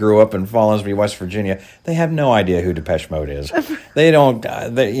where I grew up in Fallsview, West Virginia, they have no idea who Depeche Mode is. They don't,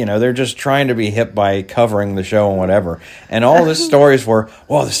 they're just trying to be hip by covering the show and whatever. And all the stories were,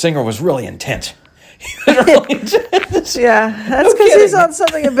 well, the singer was really intense. He was really intense. Yeah, that's because he's on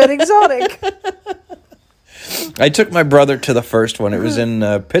something a bit exotic. I took my brother to the first one. It was in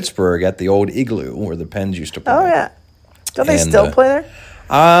Pittsburgh at the old Igloo where the Pens used to play. Oh, yeah. Don't they And, still play there?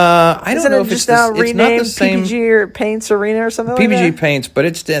 I don't Isn't know it if just it's now it's not renamed the same PPG or Paints Arena or something like PPG that? Paints, but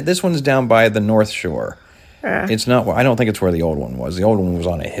it's this one's down by the North Shore. Yeah. It's not. I don't think it's where the old one was. The old one was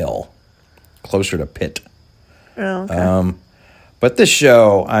on a hill, closer to Pitt. Oh, okay. But this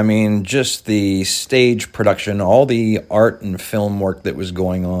show, I mean, just the stage production, all the art and film work that was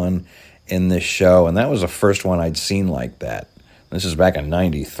going on in this show, and that was the first one I'd seen like that. This is back in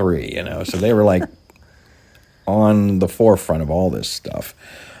 93, so they were like on the forefront of all this stuff.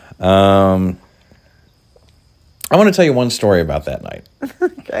 I want to tell you one story about that night.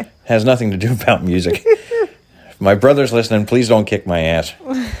 Okay. Has nothing to do about music. If my brother's listening, please don't kick my ass.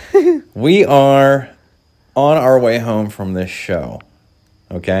 We are on our way home from this show,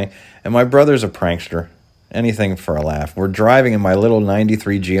 okay? And my brother's a prankster. Anything for a laugh. We're driving in my little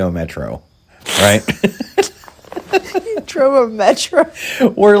 93 Geo Metro, right? You drove a Metro,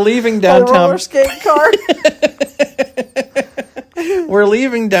 We're leaving a downtown. roller skate car. We're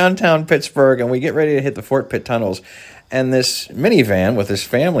leaving downtown Pittsburgh, and we get ready to hit the Fort Pitt tunnels. And this minivan with his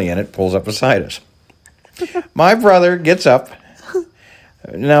family in it pulls up beside us. My brother gets up.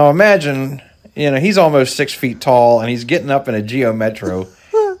 Now imagine, he's almost 6 feet tall, and he's getting up in a Geo Metro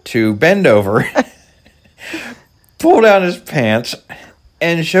to bend over, pull down his pants,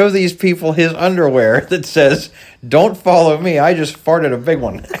 and show these people his underwear that says, "Don't follow me, I just farted a big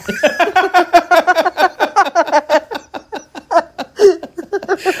one."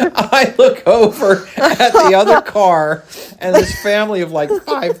 I look over at the other car, and this family of like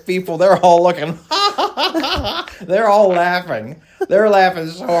 5 people, they're all looking, they're all laughing. They're laughing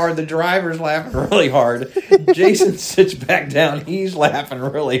so hard. The driver's laughing really hard. Jason sits back down. He's laughing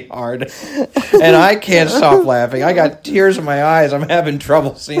really hard. And I can't stop laughing. I got tears in my eyes. I'm having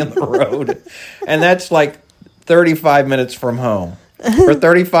trouble seeing the road. And that's like 35 minutes from home. For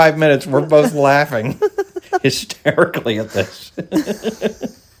 35 minutes, we're both laughing hysterically at this.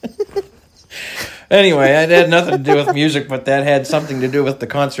 Anyway, it had nothing to do with music, but that had something to do with the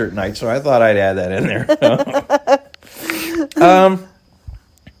concert night, so I thought I'd add that in there.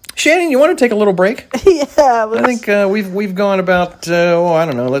 Shannon, you want to take a little break? Yeah. I think we've gone about I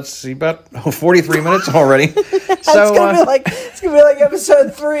don't know. Let's see, about 43 minutes already. So It's gonna be like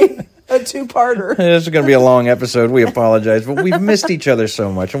episode 3, a 2-parter. this is going to be a long episode. We apologize, but we've missed each other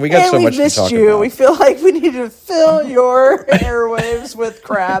so much, and we got And so we much to missed talk you. about. We feel like we need to fill your airwaves with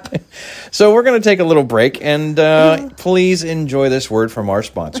crap. So we're going to take a little break, and please enjoy this word from our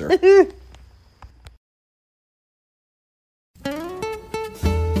sponsor.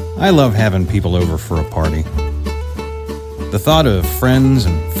 I love having people over for a party. The thought of friends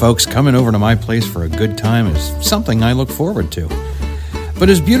and folks coming over to my place for a good time is something I look forward to. But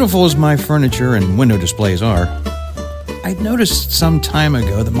as beautiful as my furniture and window displays are, I'd noticed some time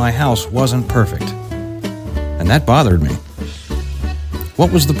ago that my house wasn't perfect. And that bothered me.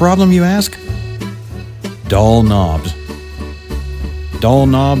 What was the problem, you ask? Dull knobs. Dull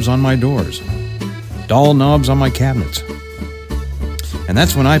knobs on my doors. Dull knobs on my cabinets. And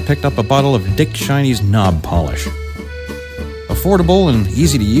that's when I picked up a bottle of Dick Shiny's knob polish. Affordable and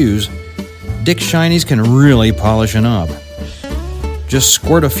easy to use, Dick Shiny's can really polish a knob. Just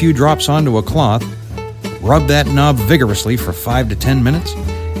squirt a few drops onto a cloth, rub that knob vigorously for 5 to 10 minutes,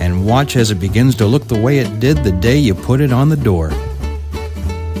 and watch as it begins to look the way it did the day you put it on the door.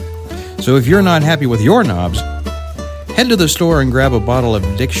 So if you're not happy with your knobs, head to the store and grab a bottle of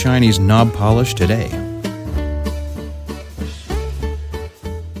Dick Shiny's knob polish today.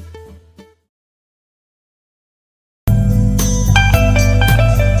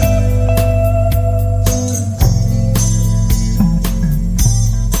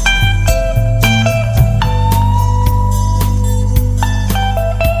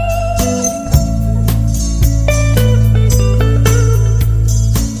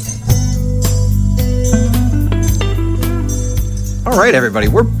 All right, everybody,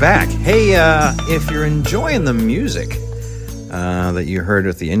 we're back. Hey, if you're enjoying the music that you heard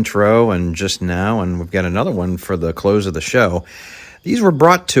at the intro and just now, and we've got another one for the close of the show, these were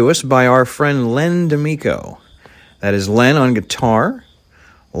brought to us by our friend Len D'Amico. That is Len on guitar.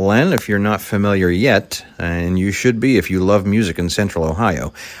 Len, if you're not familiar yet, and you should be if you love music in Central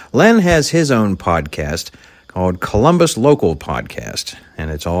Ohio, Len has his own podcast called Columbus Local Podcast,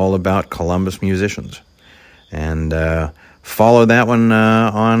 and it's all about Columbus musicians. And follow that one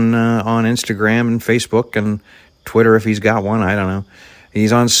on Instagram and Facebook and Twitter if he's got one. I don't know.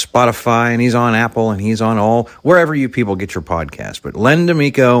 He's on Spotify and he's on Apple and he's on wherever you people get your podcast. But Len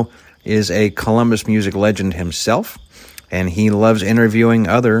D'Amico is a Columbus music legend himself, and he loves interviewing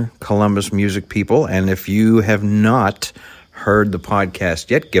other Columbus music people. And if you have not heard the podcast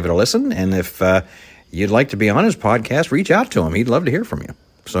yet, give it a listen. And if you'd like to be on his podcast, reach out to him. He'd love to hear from you.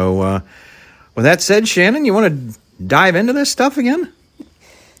 So with that said, Shannon, you want to dive into this stuff again?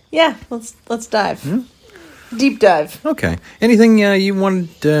 Yeah, let's dive. Deep dive. Okay. Anything you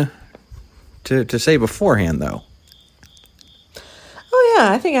wanted to say beforehand, though? Oh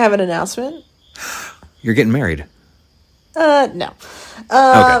yeah, I think I have an announcement. You're getting married. No. Okay.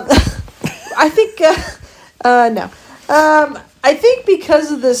 I think no. I think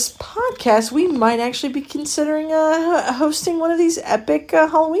because of this podcast, we might actually be considering hosting one of these epic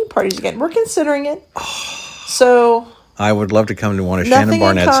Halloween parties again. We're considering it. So I would love to come to one of Shannon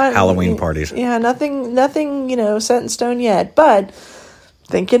Barnett's Halloween parties. Yeah, nothing, set in stone yet. But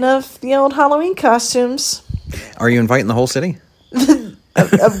thinking of the old Halloween costumes. Are you inviting the whole city?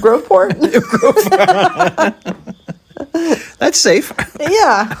 of Groveport? That's safe.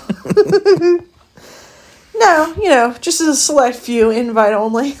 Yeah. No, just as a select few, invite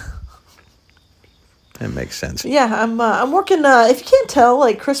only. That makes sense. Yeah, I'm working. If you can't tell,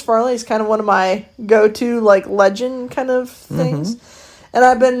 like Chris Farley is kind of one of my go-to legend kind of things, and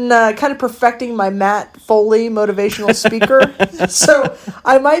I've been kind of perfecting my Matt Foley motivational speaker. So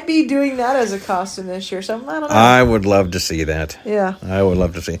I might be doing that as a costume this year. So I don't know. I would love to see that. Yeah, I would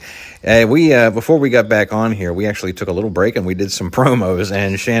love to see. We before we got back on here, we actually took a little break and we did some promos,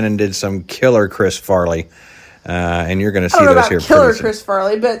 and Shannon did some killer Chris Farley. And you're going to see those here killer pretty soon. Chris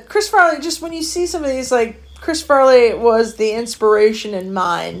Farley, but Chris Farley, just when you see some of these, Chris Farley was the inspiration in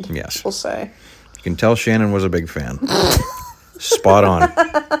mind. Yes. We'll say. You can tell Shannon was a big fan. Spot on.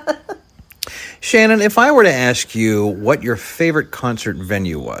 Shannon, if I were to ask you what your favorite concert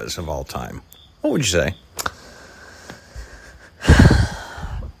venue was of all time, what would you say?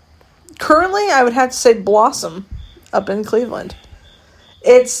 Currently, I would have to say Blossom up in Cleveland.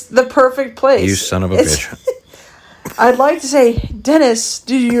 It's the perfect place. You son of a bitch. I'd like to say, Dennis,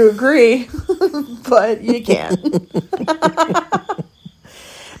 do you agree? But you can't.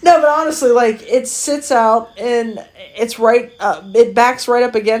 No, but honestly, it sits out and it's right, it backs right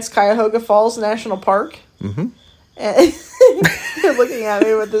up against Cuyahoga Falls National Park. Mm-hmm. And you're looking at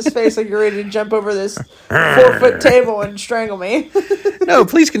me with this face like you're ready to jump over this 4-foot table and strangle me. No,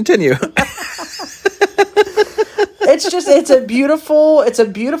 please continue. It's a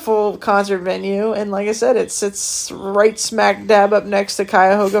beautiful concert venue, and like I said, it sits right smack dab up next to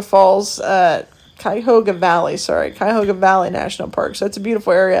Cuyahoga Valley National Park. So it's a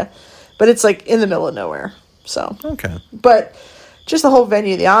beautiful area, but it's in the middle of nowhere. So okay, but just the whole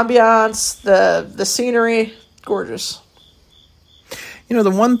venue, the ambiance, the scenery, gorgeous. You know,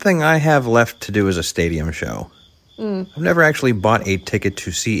 the one thing I have left to do is a stadium show. I've never actually bought a ticket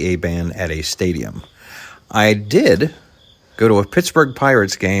to see a band at a stadium. I did go to a Pittsburgh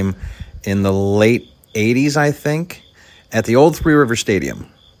Pirates game in the late 80s, I think, at the old Three River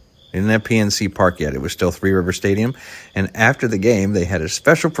Stadium. Didn't have PNC Park yet. It was still Three River Stadium. And after the game, they had a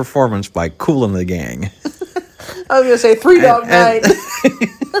special performance by Kool and the Gang. I was going to say Three Dog Night.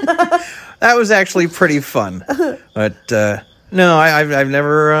 That was actually pretty fun. But no, I've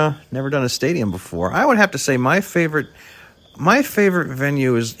never done a stadium before. I would have to say my favorite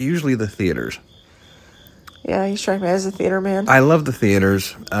venue is usually the theaters. Yeah, you strike me as a theater man. I love the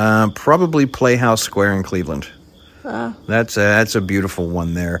theaters. Probably Playhouse Square in Cleveland. That's a beautiful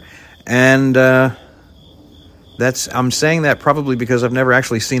one there, and I'm saying that probably because I've never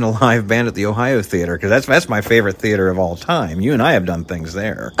actually seen a live band at the Ohio Theater, because that's my favorite theater of all time. You and I have done things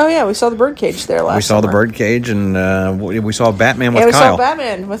there. Oh yeah, we saw the Birdcage there last. We saw summer. The Birdcage, and we saw Batman with Kyle. Kyle. We saw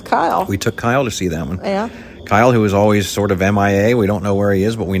Batman with Kyle. We took Kyle to see that one. Yeah. Kyle, who is always sort of MIA. We don't know where he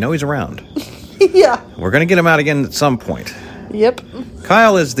is, but we know he's around. Yeah. We're going to get him out again at some point. Yep.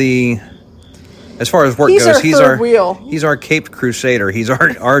 Kyle is as far as work goes, he's our caped crusader. He's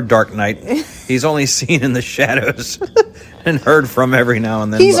our Dark Knight. He's only seen in the shadows and heard from every now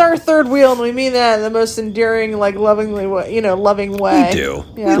and then. He's our third wheel, and we mean that in the most endearing, like, lovingly way, loving way. We do.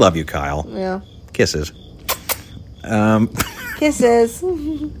 Yeah. We love you, Kyle. Yeah. Kisses. Kisses.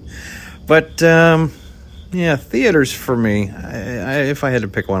 But, theaters for me. If I had to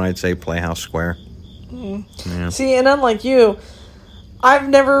pick one, I'd say Playhouse Square. Yeah. See, and unlike you, I've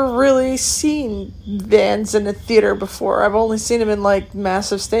never really seen bands in a theater before. I've only seen them in, like,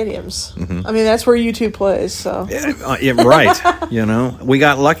 massive stadiums. Mm-hmm. I mean, that's where U2 plays, so. Right. We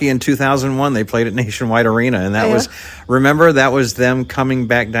got lucky in 2001. They played at Nationwide Arena, and that was them coming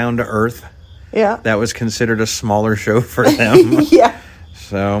back down to earth. Yeah. That was considered a smaller show for them. Yeah.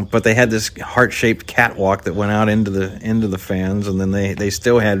 So, but they had this heart-shaped catwalk that went out into the fans, and then they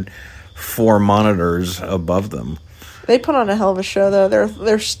still had 4 monitors above them. They put on a hell of a show, though.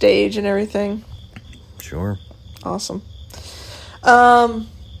 Their stage and everything. Sure. Awesome. What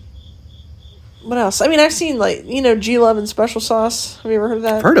else? I mean, I've seen, like, G Love and Special Sauce. Have you ever heard of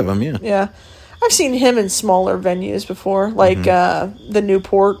that? I've heard of them, yeah. Yeah. I've seen him in smaller venues before, like the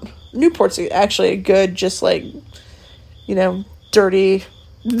Newport. Newport's actually a good, just like, dirty,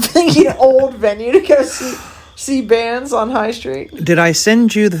 old venue to go see bands on High Street. Did I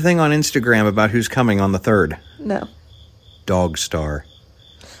send you the thing on Instagram about who's coming on the 3rd? No. Dog Star.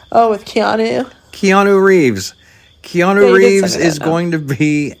 Oh, with Keanu? Keanu Reeves. Keanu Yeah, Reeves is going to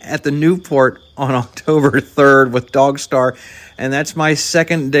be at the Newport on October 3rd with Dog Star, and that's my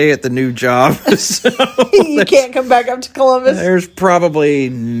second day at the new job. So you can't come back up to Columbus? There's probably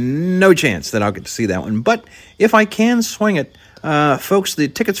no chance that I'll get to see that one. But if I can swing it, folks, the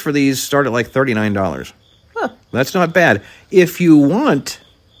tickets for these start at like $39. Huh. That's not bad. If you want,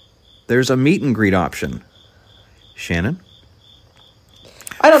 there's a meet and greet option. Shannon?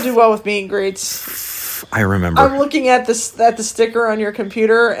 I don't do well with meet and greets. I remember. I'm looking at the sticker on your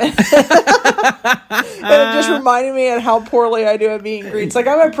computer, and it just reminded me of how poorly I do at meet and greets. Like,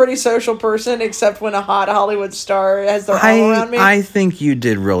 I'm a pretty social person, except when a hot Hollywood star has their arm around me. I think you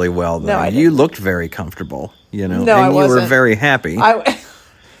did really well, though. No, you looked very comfortable, No, and I you wasn't. were very happy.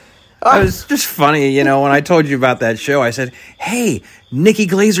 It was just funny, when I told you about that show, I said, hey, Nikki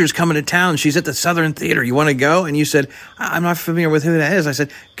Glazer's coming to town. She's at the Southern Theater. You want to go? And you said, I'm not familiar with who that is. I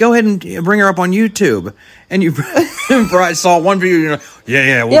said, go ahead and bring her up on YouTube. And you saw one video,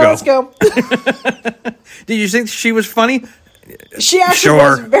 we'll go. Let's go. Did you think she was funny? She actually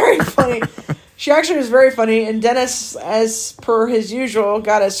was very funny. She actually was very funny, and Dennis, as per his usual,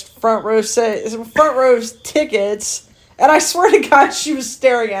 got us front row tickets. And I swear to God, she was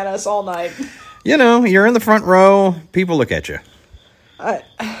staring at us all night. You're in the front row. People look at you.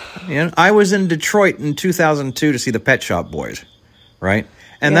 I was in Detroit in 2002 to see the Pet Shop Boys, right?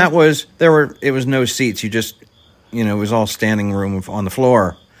 And it was no seats. You just, it was all standing room on the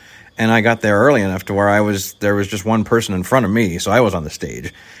floor. And I got there early enough to where there was just one person in front of me, so I was on the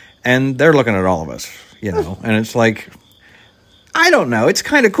stage. And they're looking at all of us, and it's like, I don't know. It's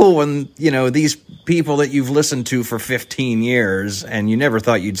kind of cool when, these people that you've listened to for 15 years and you never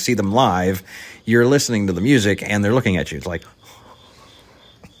thought you'd see them live, you're listening to the music and they're looking at you. It's like...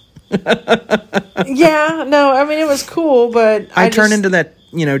 Yeah, no, I mean, it was cool, but I turned into that,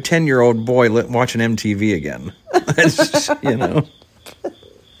 10-year-old boy watching MTV again. But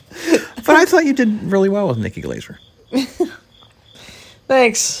I thought you did really well with Nikki Glaser.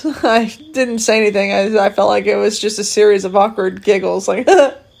 Thanks. I didn't say anything. I felt like it was just a series of awkward giggles. Like,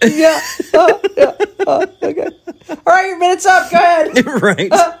 okay. All right, your minute's up. Go ahead.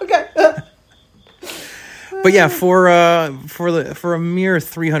 Right. Okay. But yeah, for a mere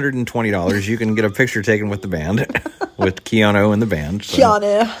 $320, you can get a picture taken with the band, with Keanu and the band. So,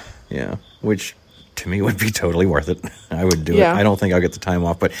 Keanu. Yeah, which to me would be totally worth it. I would do it. Yeah. I don't think I'll get the time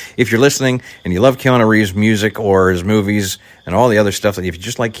off. But if you're listening and you love Keanu Reeves' music or his movies and all the other stuff, if you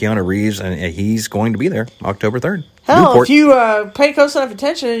just like Keanu Reeves, and he's going to be there October 3rd. Hell, Newport. if you pay close enough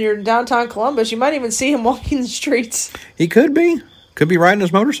attention and you're in downtown Columbus, you might even see him walking the streets. He could be. Could be riding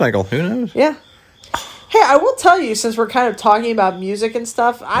his motorcycle. Who knows? Yeah. Hey, I will tell you, since we're kind of talking about music and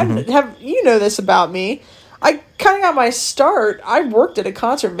stuff, I have this about me. I kind of got my start. I worked at a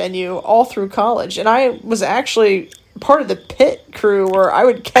concert venue all through college, and I was actually part of the pit crew where I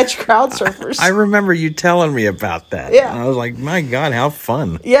would catch crowd surfers. I remember you telling me about that. Yeah. And I was like, my God, how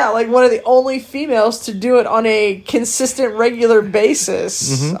fun. Yeah, like one of the only females to do it on a consistent, regular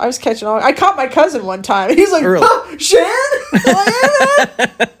basis. I was catching on. I caught my cousin one time. He's like, oh, Shan?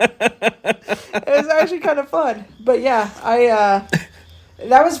 It was actually kind of fun. But yeah,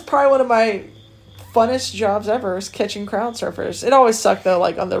 that was probably one of my funnest jobs ever is catching crowd surfers. It always sucked though,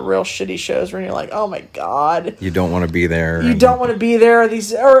 like on the real shitty shows when you're like, oh my god, You don't want to be there. you don't want to be there.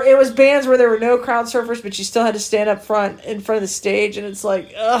 Or it was bands where there were no crowd surfers, but you still had to stand up front in front of the stage, and it's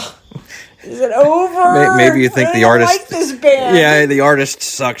like, ugh, is it over? Maybe you think I the don't artist. like this band. Yeah, the artist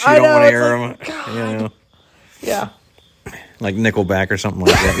sucks. You I don't know, want to it's hear like, him. You know, Yeah. like Nickelback or something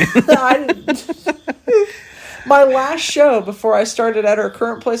like that. I didn't- My last show before I started at our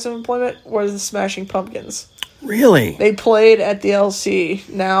current place of employment was the Smashing Pumpkins. Really? They played at the LC.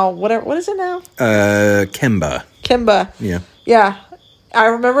 Now, what is it now? Kimba. Kimba. Yeah. Yeah. I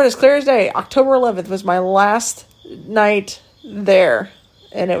remember it as clear as day. October 11th was my last night there.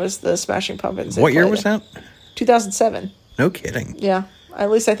 And it was the Smashing Pumpkins. They What year played was it. that? 2007. No kidding. Yeah. At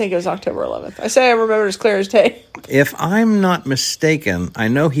least I think it was October 11th. I say I remember it as clear as day. If I'm not mistaken, I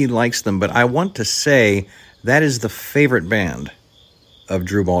know he likes them, but I want to say that is the favorite band of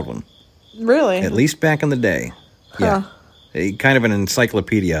Drew Baldwin, Really? at least back in the day. Yeah. Huh. Kind of an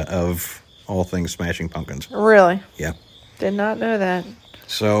encyclopedia of all things Smashing Pumpkins. Really? Yeah. Did not know that.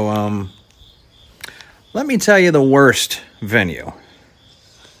 So, let me tell you the worst venue.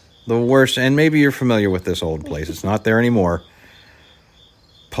 The worst, and maybe you're familiar with this old place. It's not there anymore.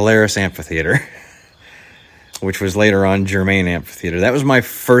 Polaris Amphitheater, which was later on Germain Amphitheater. That was my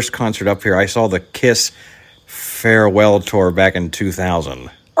first concert up here. I saw the Kiss farewell tour back in 2000.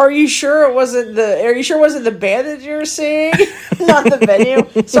 Are you sure it wasn't the band that you were seeing? Not the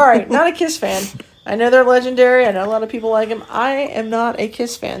venue? Sorry, not a Kiss fan. I know they're legendary. I know a lot of people like them. I am not a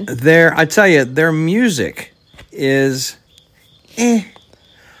Kiss fan. I tell you, their music is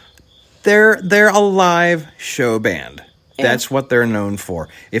They're a live show band. Yeah. That's what they're known for.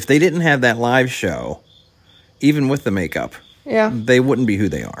 If they didn't have that live show, even with the makeup, Yeah. they wouldn't be who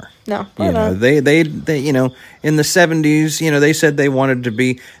they are. No. You know, they you know, in the 70s, you know, they said they wanted to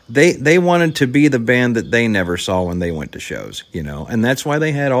be they wanted to be the band that they never saw when they went to shows, you know. And that's why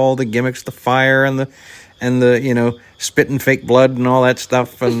they had all the gimmicks, the fire and the you know, spitting fake blood and all that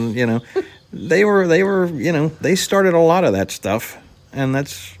stuff, and you know, they were you know, they started a lot of that stuff. And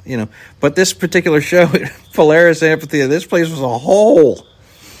that's, you know, but this particular show at Polaris Amphitheater, this place was a hole.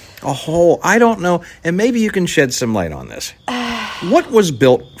 I don't know, and maybe you can shed some light on this. What was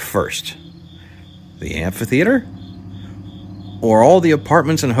built first? The amphitheater? Or all the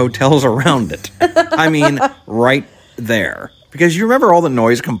apartments and hotels around it? I mean, right there. Because you remember all the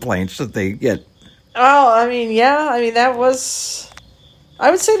noise complaints that they get. Oh, I mean, yeah. I mean, I would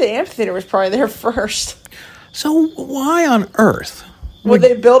say the amphitheater was probably there first. So why on earth? Would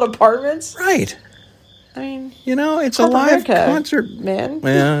they build apartments? Right. I mean, You know, it's a Corporate live America, concert. man.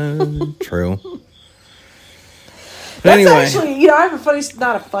 Yeah, true. But That's anyway. actually, you know, I have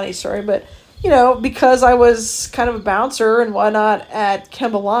not a funny story, but, you know, because I was kind of a bouncer and whatnot at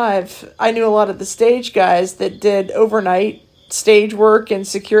Kemba Live, I knew a lot of the stage guys that did overnight stage work and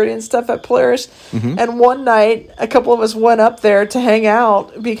security and stuff at Polaris. Mm-hmm. And one night, a couple of us went up there to hang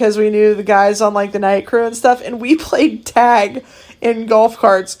out because we knew the guys on, like, the night crew and stuff, and we played tag in golf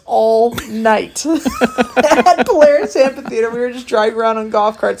carts all night at Polaris Amphitheater. We were just driving around on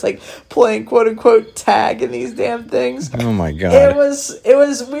golf carts, like playing quote unquote tag in these damn things. Oh my God. It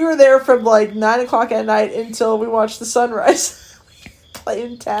was, we were there from like 9:00 at night until we watched the sunrise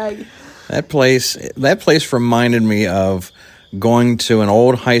playing tag. That place reminded me of going to an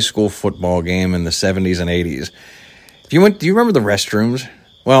old high school football game in the 70s and 80s. Do you remember the restrooms?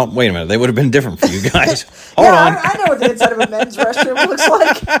 Well, wait a minute. They would have been different for you guys. Hold on. I know what the inside of a men's restroom looks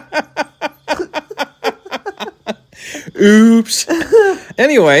like. Oops.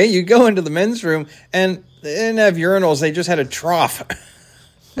 Anyway, you go into the men's room and they didn't have urinals. They just had a trough.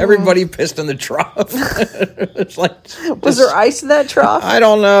 Everybody pissed in the trough. It's like, Was there ice in that trough? I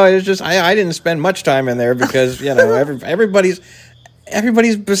don't know. It's just I didn't spend much time in there because you know everybody's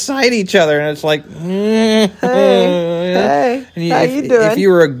beside each other, and it's like, Hey, how you doing? If you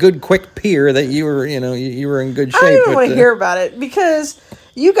were a good quick peer, that you were, you know, you were in good shape. I don't even want to hear about it because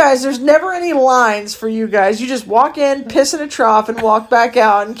you guys, there's never any lines for you guys. You just walk in, piss in a trough, and walk back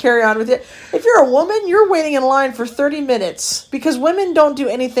out and carry on with it. If you're a woman, you're waiting in line for 30 minutes because women don't do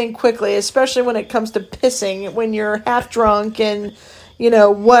anything quickly, especially when it comes to pissing when you're half drunk and, you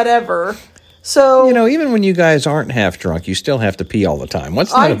know, whatever. So, You know, even when you guys aren't half drunk, you still have to pee all the time.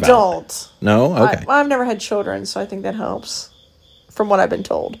 What's that I about? don't. No? Okay. I've never had children, so I think that helps from what I've been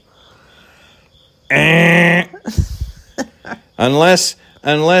told.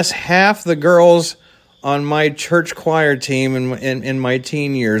 Unless half the girls on my church choir team in my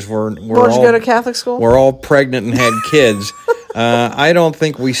teen years were Where'd you all go to Catholic school? were all pregnant and had kids. I don't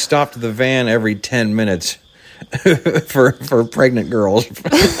think we stopped the van every 10 minutes. for pregnant girls.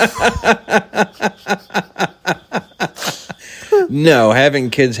 No, having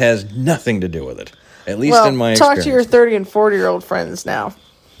kids has nothing to do with it. At least in my experience. Talk to your 30 and 40-year-old friends now.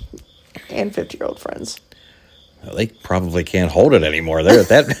 And 50-year-old friends. Well, they probably can't hold it anymore. They're at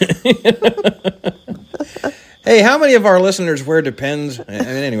that. Hey, how many of our listeners wear Depends? I mean,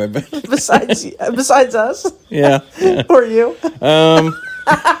 anyway. But besides us? Yeah. Or you?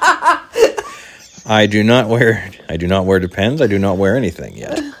 I do not wear Depends. I do not wear anything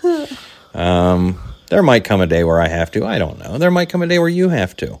yet. There might come a day where I have to. I don't know. There might come a day where you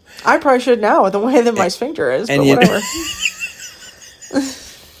have to. I probably should now with the way that my sphincter is, but whatever.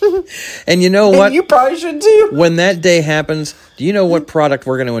 And you know what? And you probably should too. When that day happens, do you know what product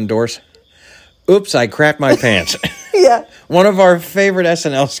we're going to endorse? Oops, I crapped my pants. Yeah. One of our favorite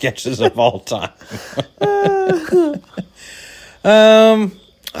SNL sketches of all time.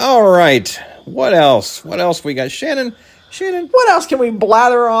 All right. What else? What else we got? Shannon. What else can we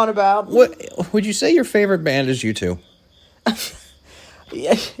blather on about? What would you say your favorite band is U2? I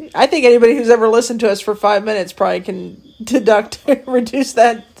think anybody who's ever listened to us for 5 minutes probably can reduce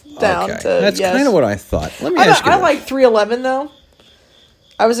that down to That's yes. kind of what I thought. Let me ask you. I like 311 though.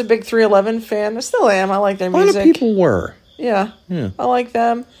 I was a big 311 fan. I still am. I like their music. A lot of people were. Yeah. I like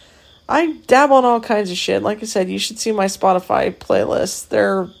them. I dabble in all kinds of shit. Like I said, you should see my Spotify playlist.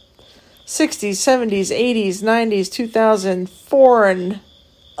 They're 60s, 70s, 80s, 90s, 2000, foreign,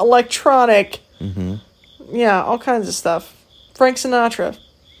 electronic. Mm-hmm. Yeah, all kinds of stuff. Frank Sinatra.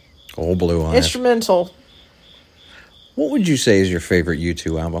 Old Blue Eyes. Instrumental. What would you say is your favorite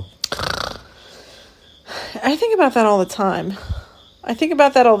U2 album? I think about that all the time.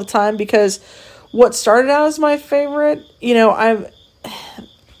 Because what started out as my favorite,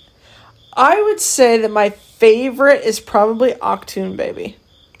 I would say that my favorite is probably Achtung Baby.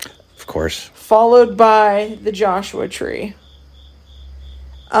 Of course. Followed by the Joshua Tree.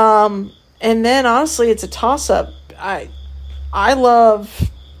 And then honestly, it's a toss-up. I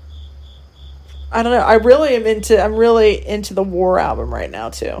don't know. I'm really into the War album right now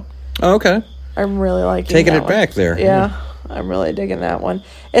too. Oh, okay. I'm really liking taking that it one. back there. Yeah, I'm really digging that one.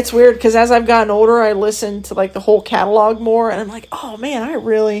 It's weird because as I've gotten older, I listen to like the whole catalog more, and I'm like, oh man, I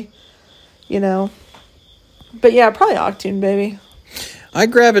really, But yeah, probably Achtung Baby. I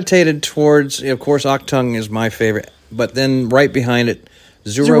gravitated towards, of course, Achtung is my favorite, but then right behind it,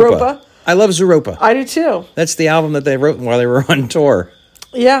 Zooropa. I love Zooropa. I do too. That's the album that they wrote while they were on tour.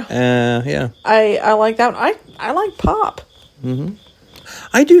 Yeah. Yeah. I like that one. I like pop. Mm-hmm.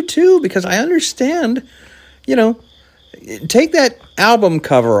 I do too, because I understand, take that album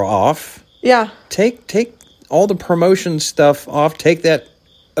cover off. Yeah. Take all the promotion stuff off. Take that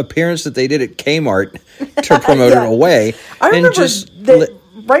appearance that they did at Kmart to promote it away. I remember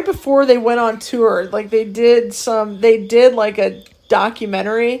right before they went on tour, like they did like a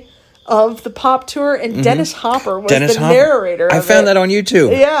documentary of the pop tour, and Dennis Hopper was the narrator of it. I found that on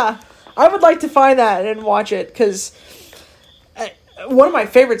YouTube. Yeah. I would like to find that and watch it, because one of my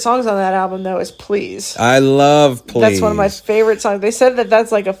favorite songs on that album, though, is Please. I love Please. That's one of my favorite songs. They said that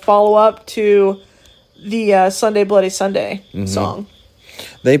that's like a follow-up to the Sunday Bloody Sunday song.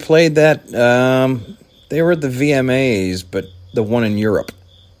 They played that, they were at the VMAs, but the one in Europe,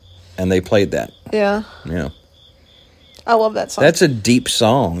 and they played that. Yeah. Yeah. I love that song. That's a deep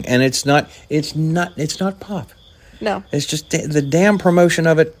song, and it's not pop. No. It's just the damn promotion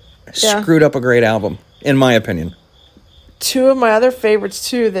of it screwed up a great album, in my opinion. Two of my other favorites,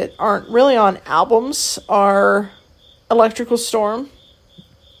 too, that aren't really on albums are Electrical Storm.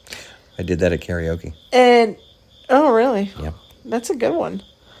 I did that at karaoke. And, oh, really? Yeah. That's a good one.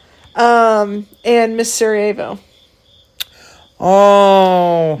 And Miss Sarajevo.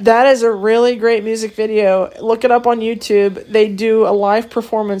 Oh. That is a really great music video. Look it up on YouTube. They do a live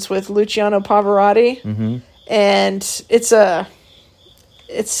performance with Luciano Pavarotti. Mm-hmm. And it's about,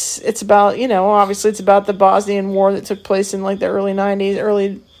 obviously it's about the Bosnian War that took place in like the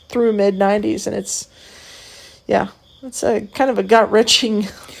early through mid 90s. And it's a kind of a gut-wrenching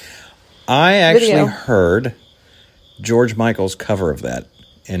I actually video. heard George Michael's cover of that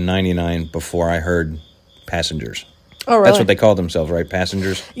in 99 before I heard Passengers. Oh, really? That's what they called themselves, right?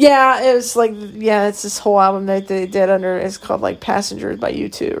 Passengers? Yeah, it was like, it's this whole album that they did it's called like Passengers by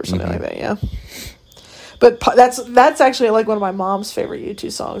U2 or something like that, yeah. But that's actually like one of my mom's favorite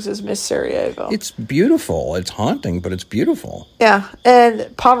U2 songs is Miss Sarajevo. It's beautiful. It's haunting, but it's beautiful. Yeah, and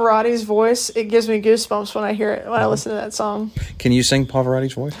Pavarotti's voice, it gives me goosebumps when I hear it, when I listen to that song. Can you sing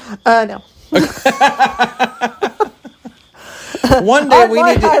Pavarotti's voice? No. One day we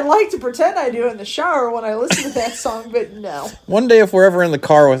need to. I'd like to pretend I do in the shower when I listen to that song, but no. One day, if we're ever in the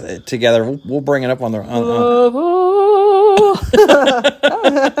car with it together, we'll bring it up on the.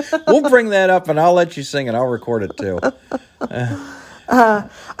 We'll bring that up, and I'll let you sing it. I'll record it too.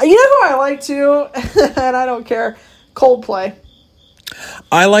 You know who I like too, and I don't care. Coldplay.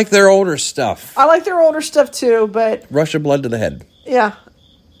 I like their older stuff. I like their older stuff too, but Rush of Blood to the Head. yeah,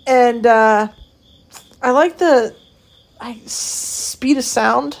 and I like the Speed of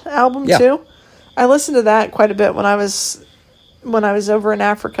Sound album too. I listened to that quite a bit when I was over in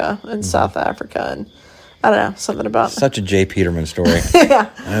Africa, in South Africa, and I don't know, something about Such a Jay Peterman story. yeah.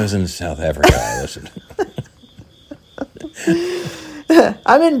 I was in South Africa. I listened.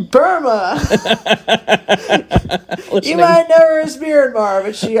 I'm in Burma. You might know her as Myanmar,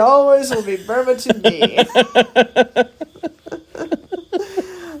 but she always will be Burma to me.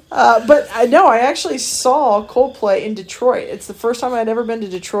 But I actually saw Coldplay in Detroit. It's the first time I'd ever been to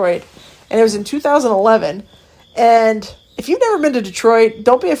Detroit, and it was in 2011. And if you've never been to Detroit,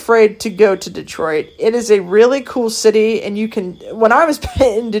 don't be afraid to go to Detroit. It is a really cool city, and you can. When I was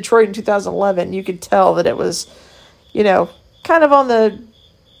in Detroit in 2011, you could tell that it was, kind of on the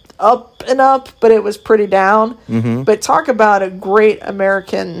up and up, but it was pretty down. Mm-hmm. But talk about a great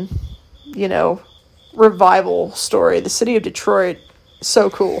American, revival story. The city of Detroit,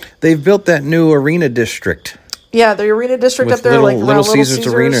 so cool. They've built that new arena district. Yeah, the arena district With up there, Little around Caesars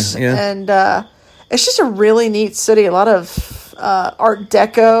Arena, yeah. And it's just a really neat city. A lot of Art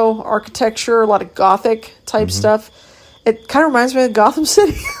Deco architecture, a lot of Gothic type stuff. It kind of reminds me of Gotham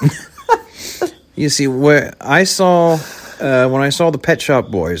City. You see, where I saw when I saw the Pet Shop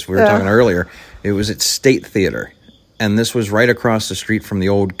Boys, we were talking earlier, it was at State Theater. And this was right across the street from the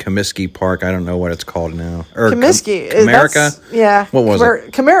old Comiskey Park. I don't know what it's called now. Comiskey. Comerica? Yeah. What was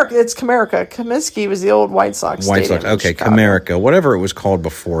it? Comerica. It's Comerica. Comiskey was the old White Sox stadium. Okay, Comerica. Whatever it was called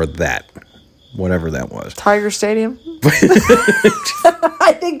before that. Whatever that was. Tiger Stadium?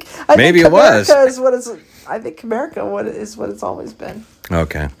 I think Maybe it was. I think Comerica is what it's always been.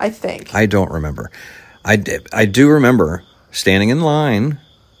 Okay. I think. I don't remember. I do remember standing in line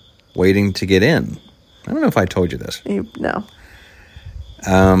waiting to get in. I don't know if I told you this. No.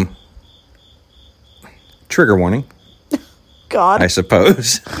 Trigger warning. God. I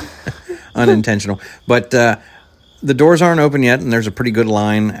suppose. Unintentional. But the doors aren't open yet, and there's a pretty good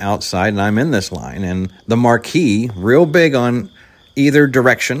line outside, and I'm in this line. And the marquee, real big on either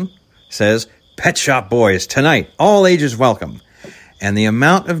direction, says, Pet Shop Boys, tonight, all ages welcome. And the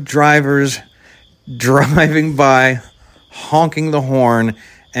amount of drivers driving by, honking the horn,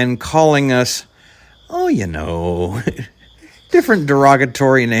 and calling us, different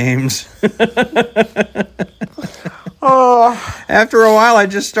derogatory names. After a while, I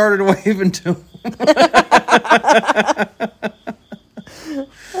just started waving to them.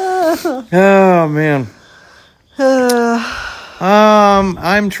 Oh, man.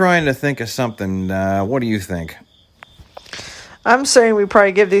 I'm trying to think of something. What do you think? I'm saying we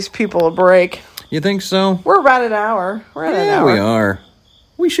probably give these people a break. You think so? We're about an hour. We're at an hour. Yeah, we are.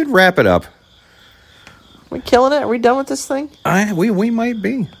 We should wrap it up. We killing it? Are we done with this thing? We might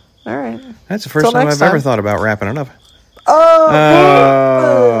be. All right. That's the first time I've ever thought about wrapping it up.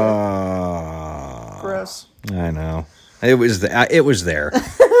 Gross. I know. It was there.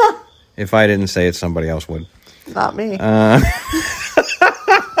 If I didn't say it, somebody else would. Not me.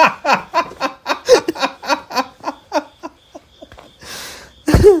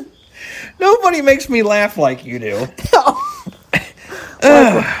 Nobody makes me laugh like you do.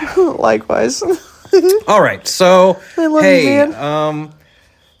 Likewise. All right, so I love you, man.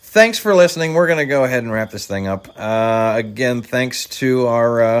 Thanks for listening. We're gonna go ahead and wrap this thing up. Again, thanks to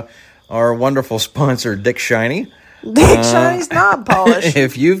our wonderful sponsor, Dick Shiny. Dick Shiny's knob polish.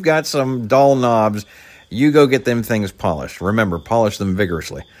 If you've got some dull knobs, you go get them things polished. Remember, polish them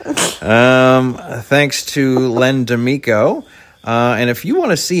vigorously. Thanks to Len D'Amico. And if you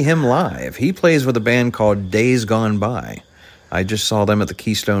want to see him live, he plays with a band called Days Gone By. I just saw them at the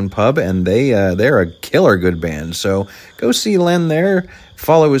Keystone Pub, and they're a killer good band. So go see Len there.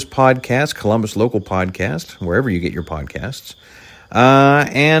 Follow his podcast, Columbus Local Podcast, wherever you get your podcasts.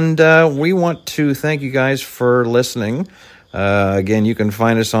 And we want to thank you guys for listening. Again, you can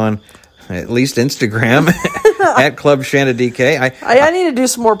find us on at least Instagram at Club Shanna DK. I need to do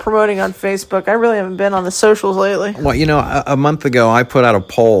some more promoting on Facebook. I really haven't been on the socials lately. Well, a month ago, I put out a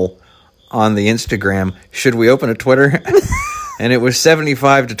poll on the Instagram. Should we open a Twitter? And it was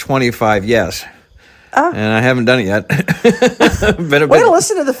 75 to 25 yes. And I haven't done it yet. Way to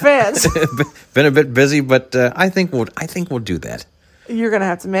listen to the fans. Been a bit busy, but I think we'll do that. You're going to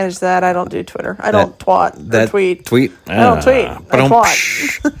have to manage that. I don't do Twitter. I don't twat or tweet. Tweet? I don't tweet. I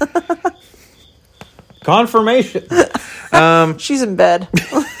twat. Confirmation. She's in bed.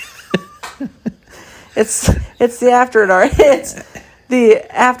 It's the after dark. It's the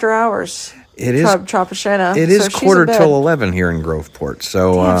after hours. It is Tropicana. It is quarter till 11 here in Groveport.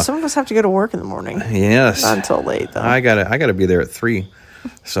 So damn, some of us have to go to work in the morning. Yes. Not until late though. I gotta be there at 3.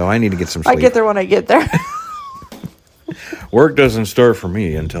 So I need to get some sleep. I get there when I get there. Work doesn't start for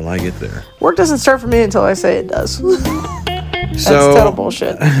me until I get there. Work doesn't start for me until I say it does. That's total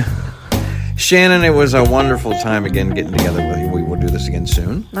bullshit. Shannon, it was a wonderful time again getting together with you. We will do this again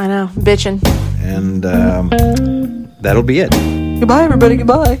soon. I know, bitching. And that'll be it. Goodbye, everybody.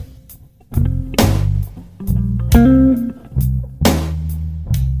 Goodbye.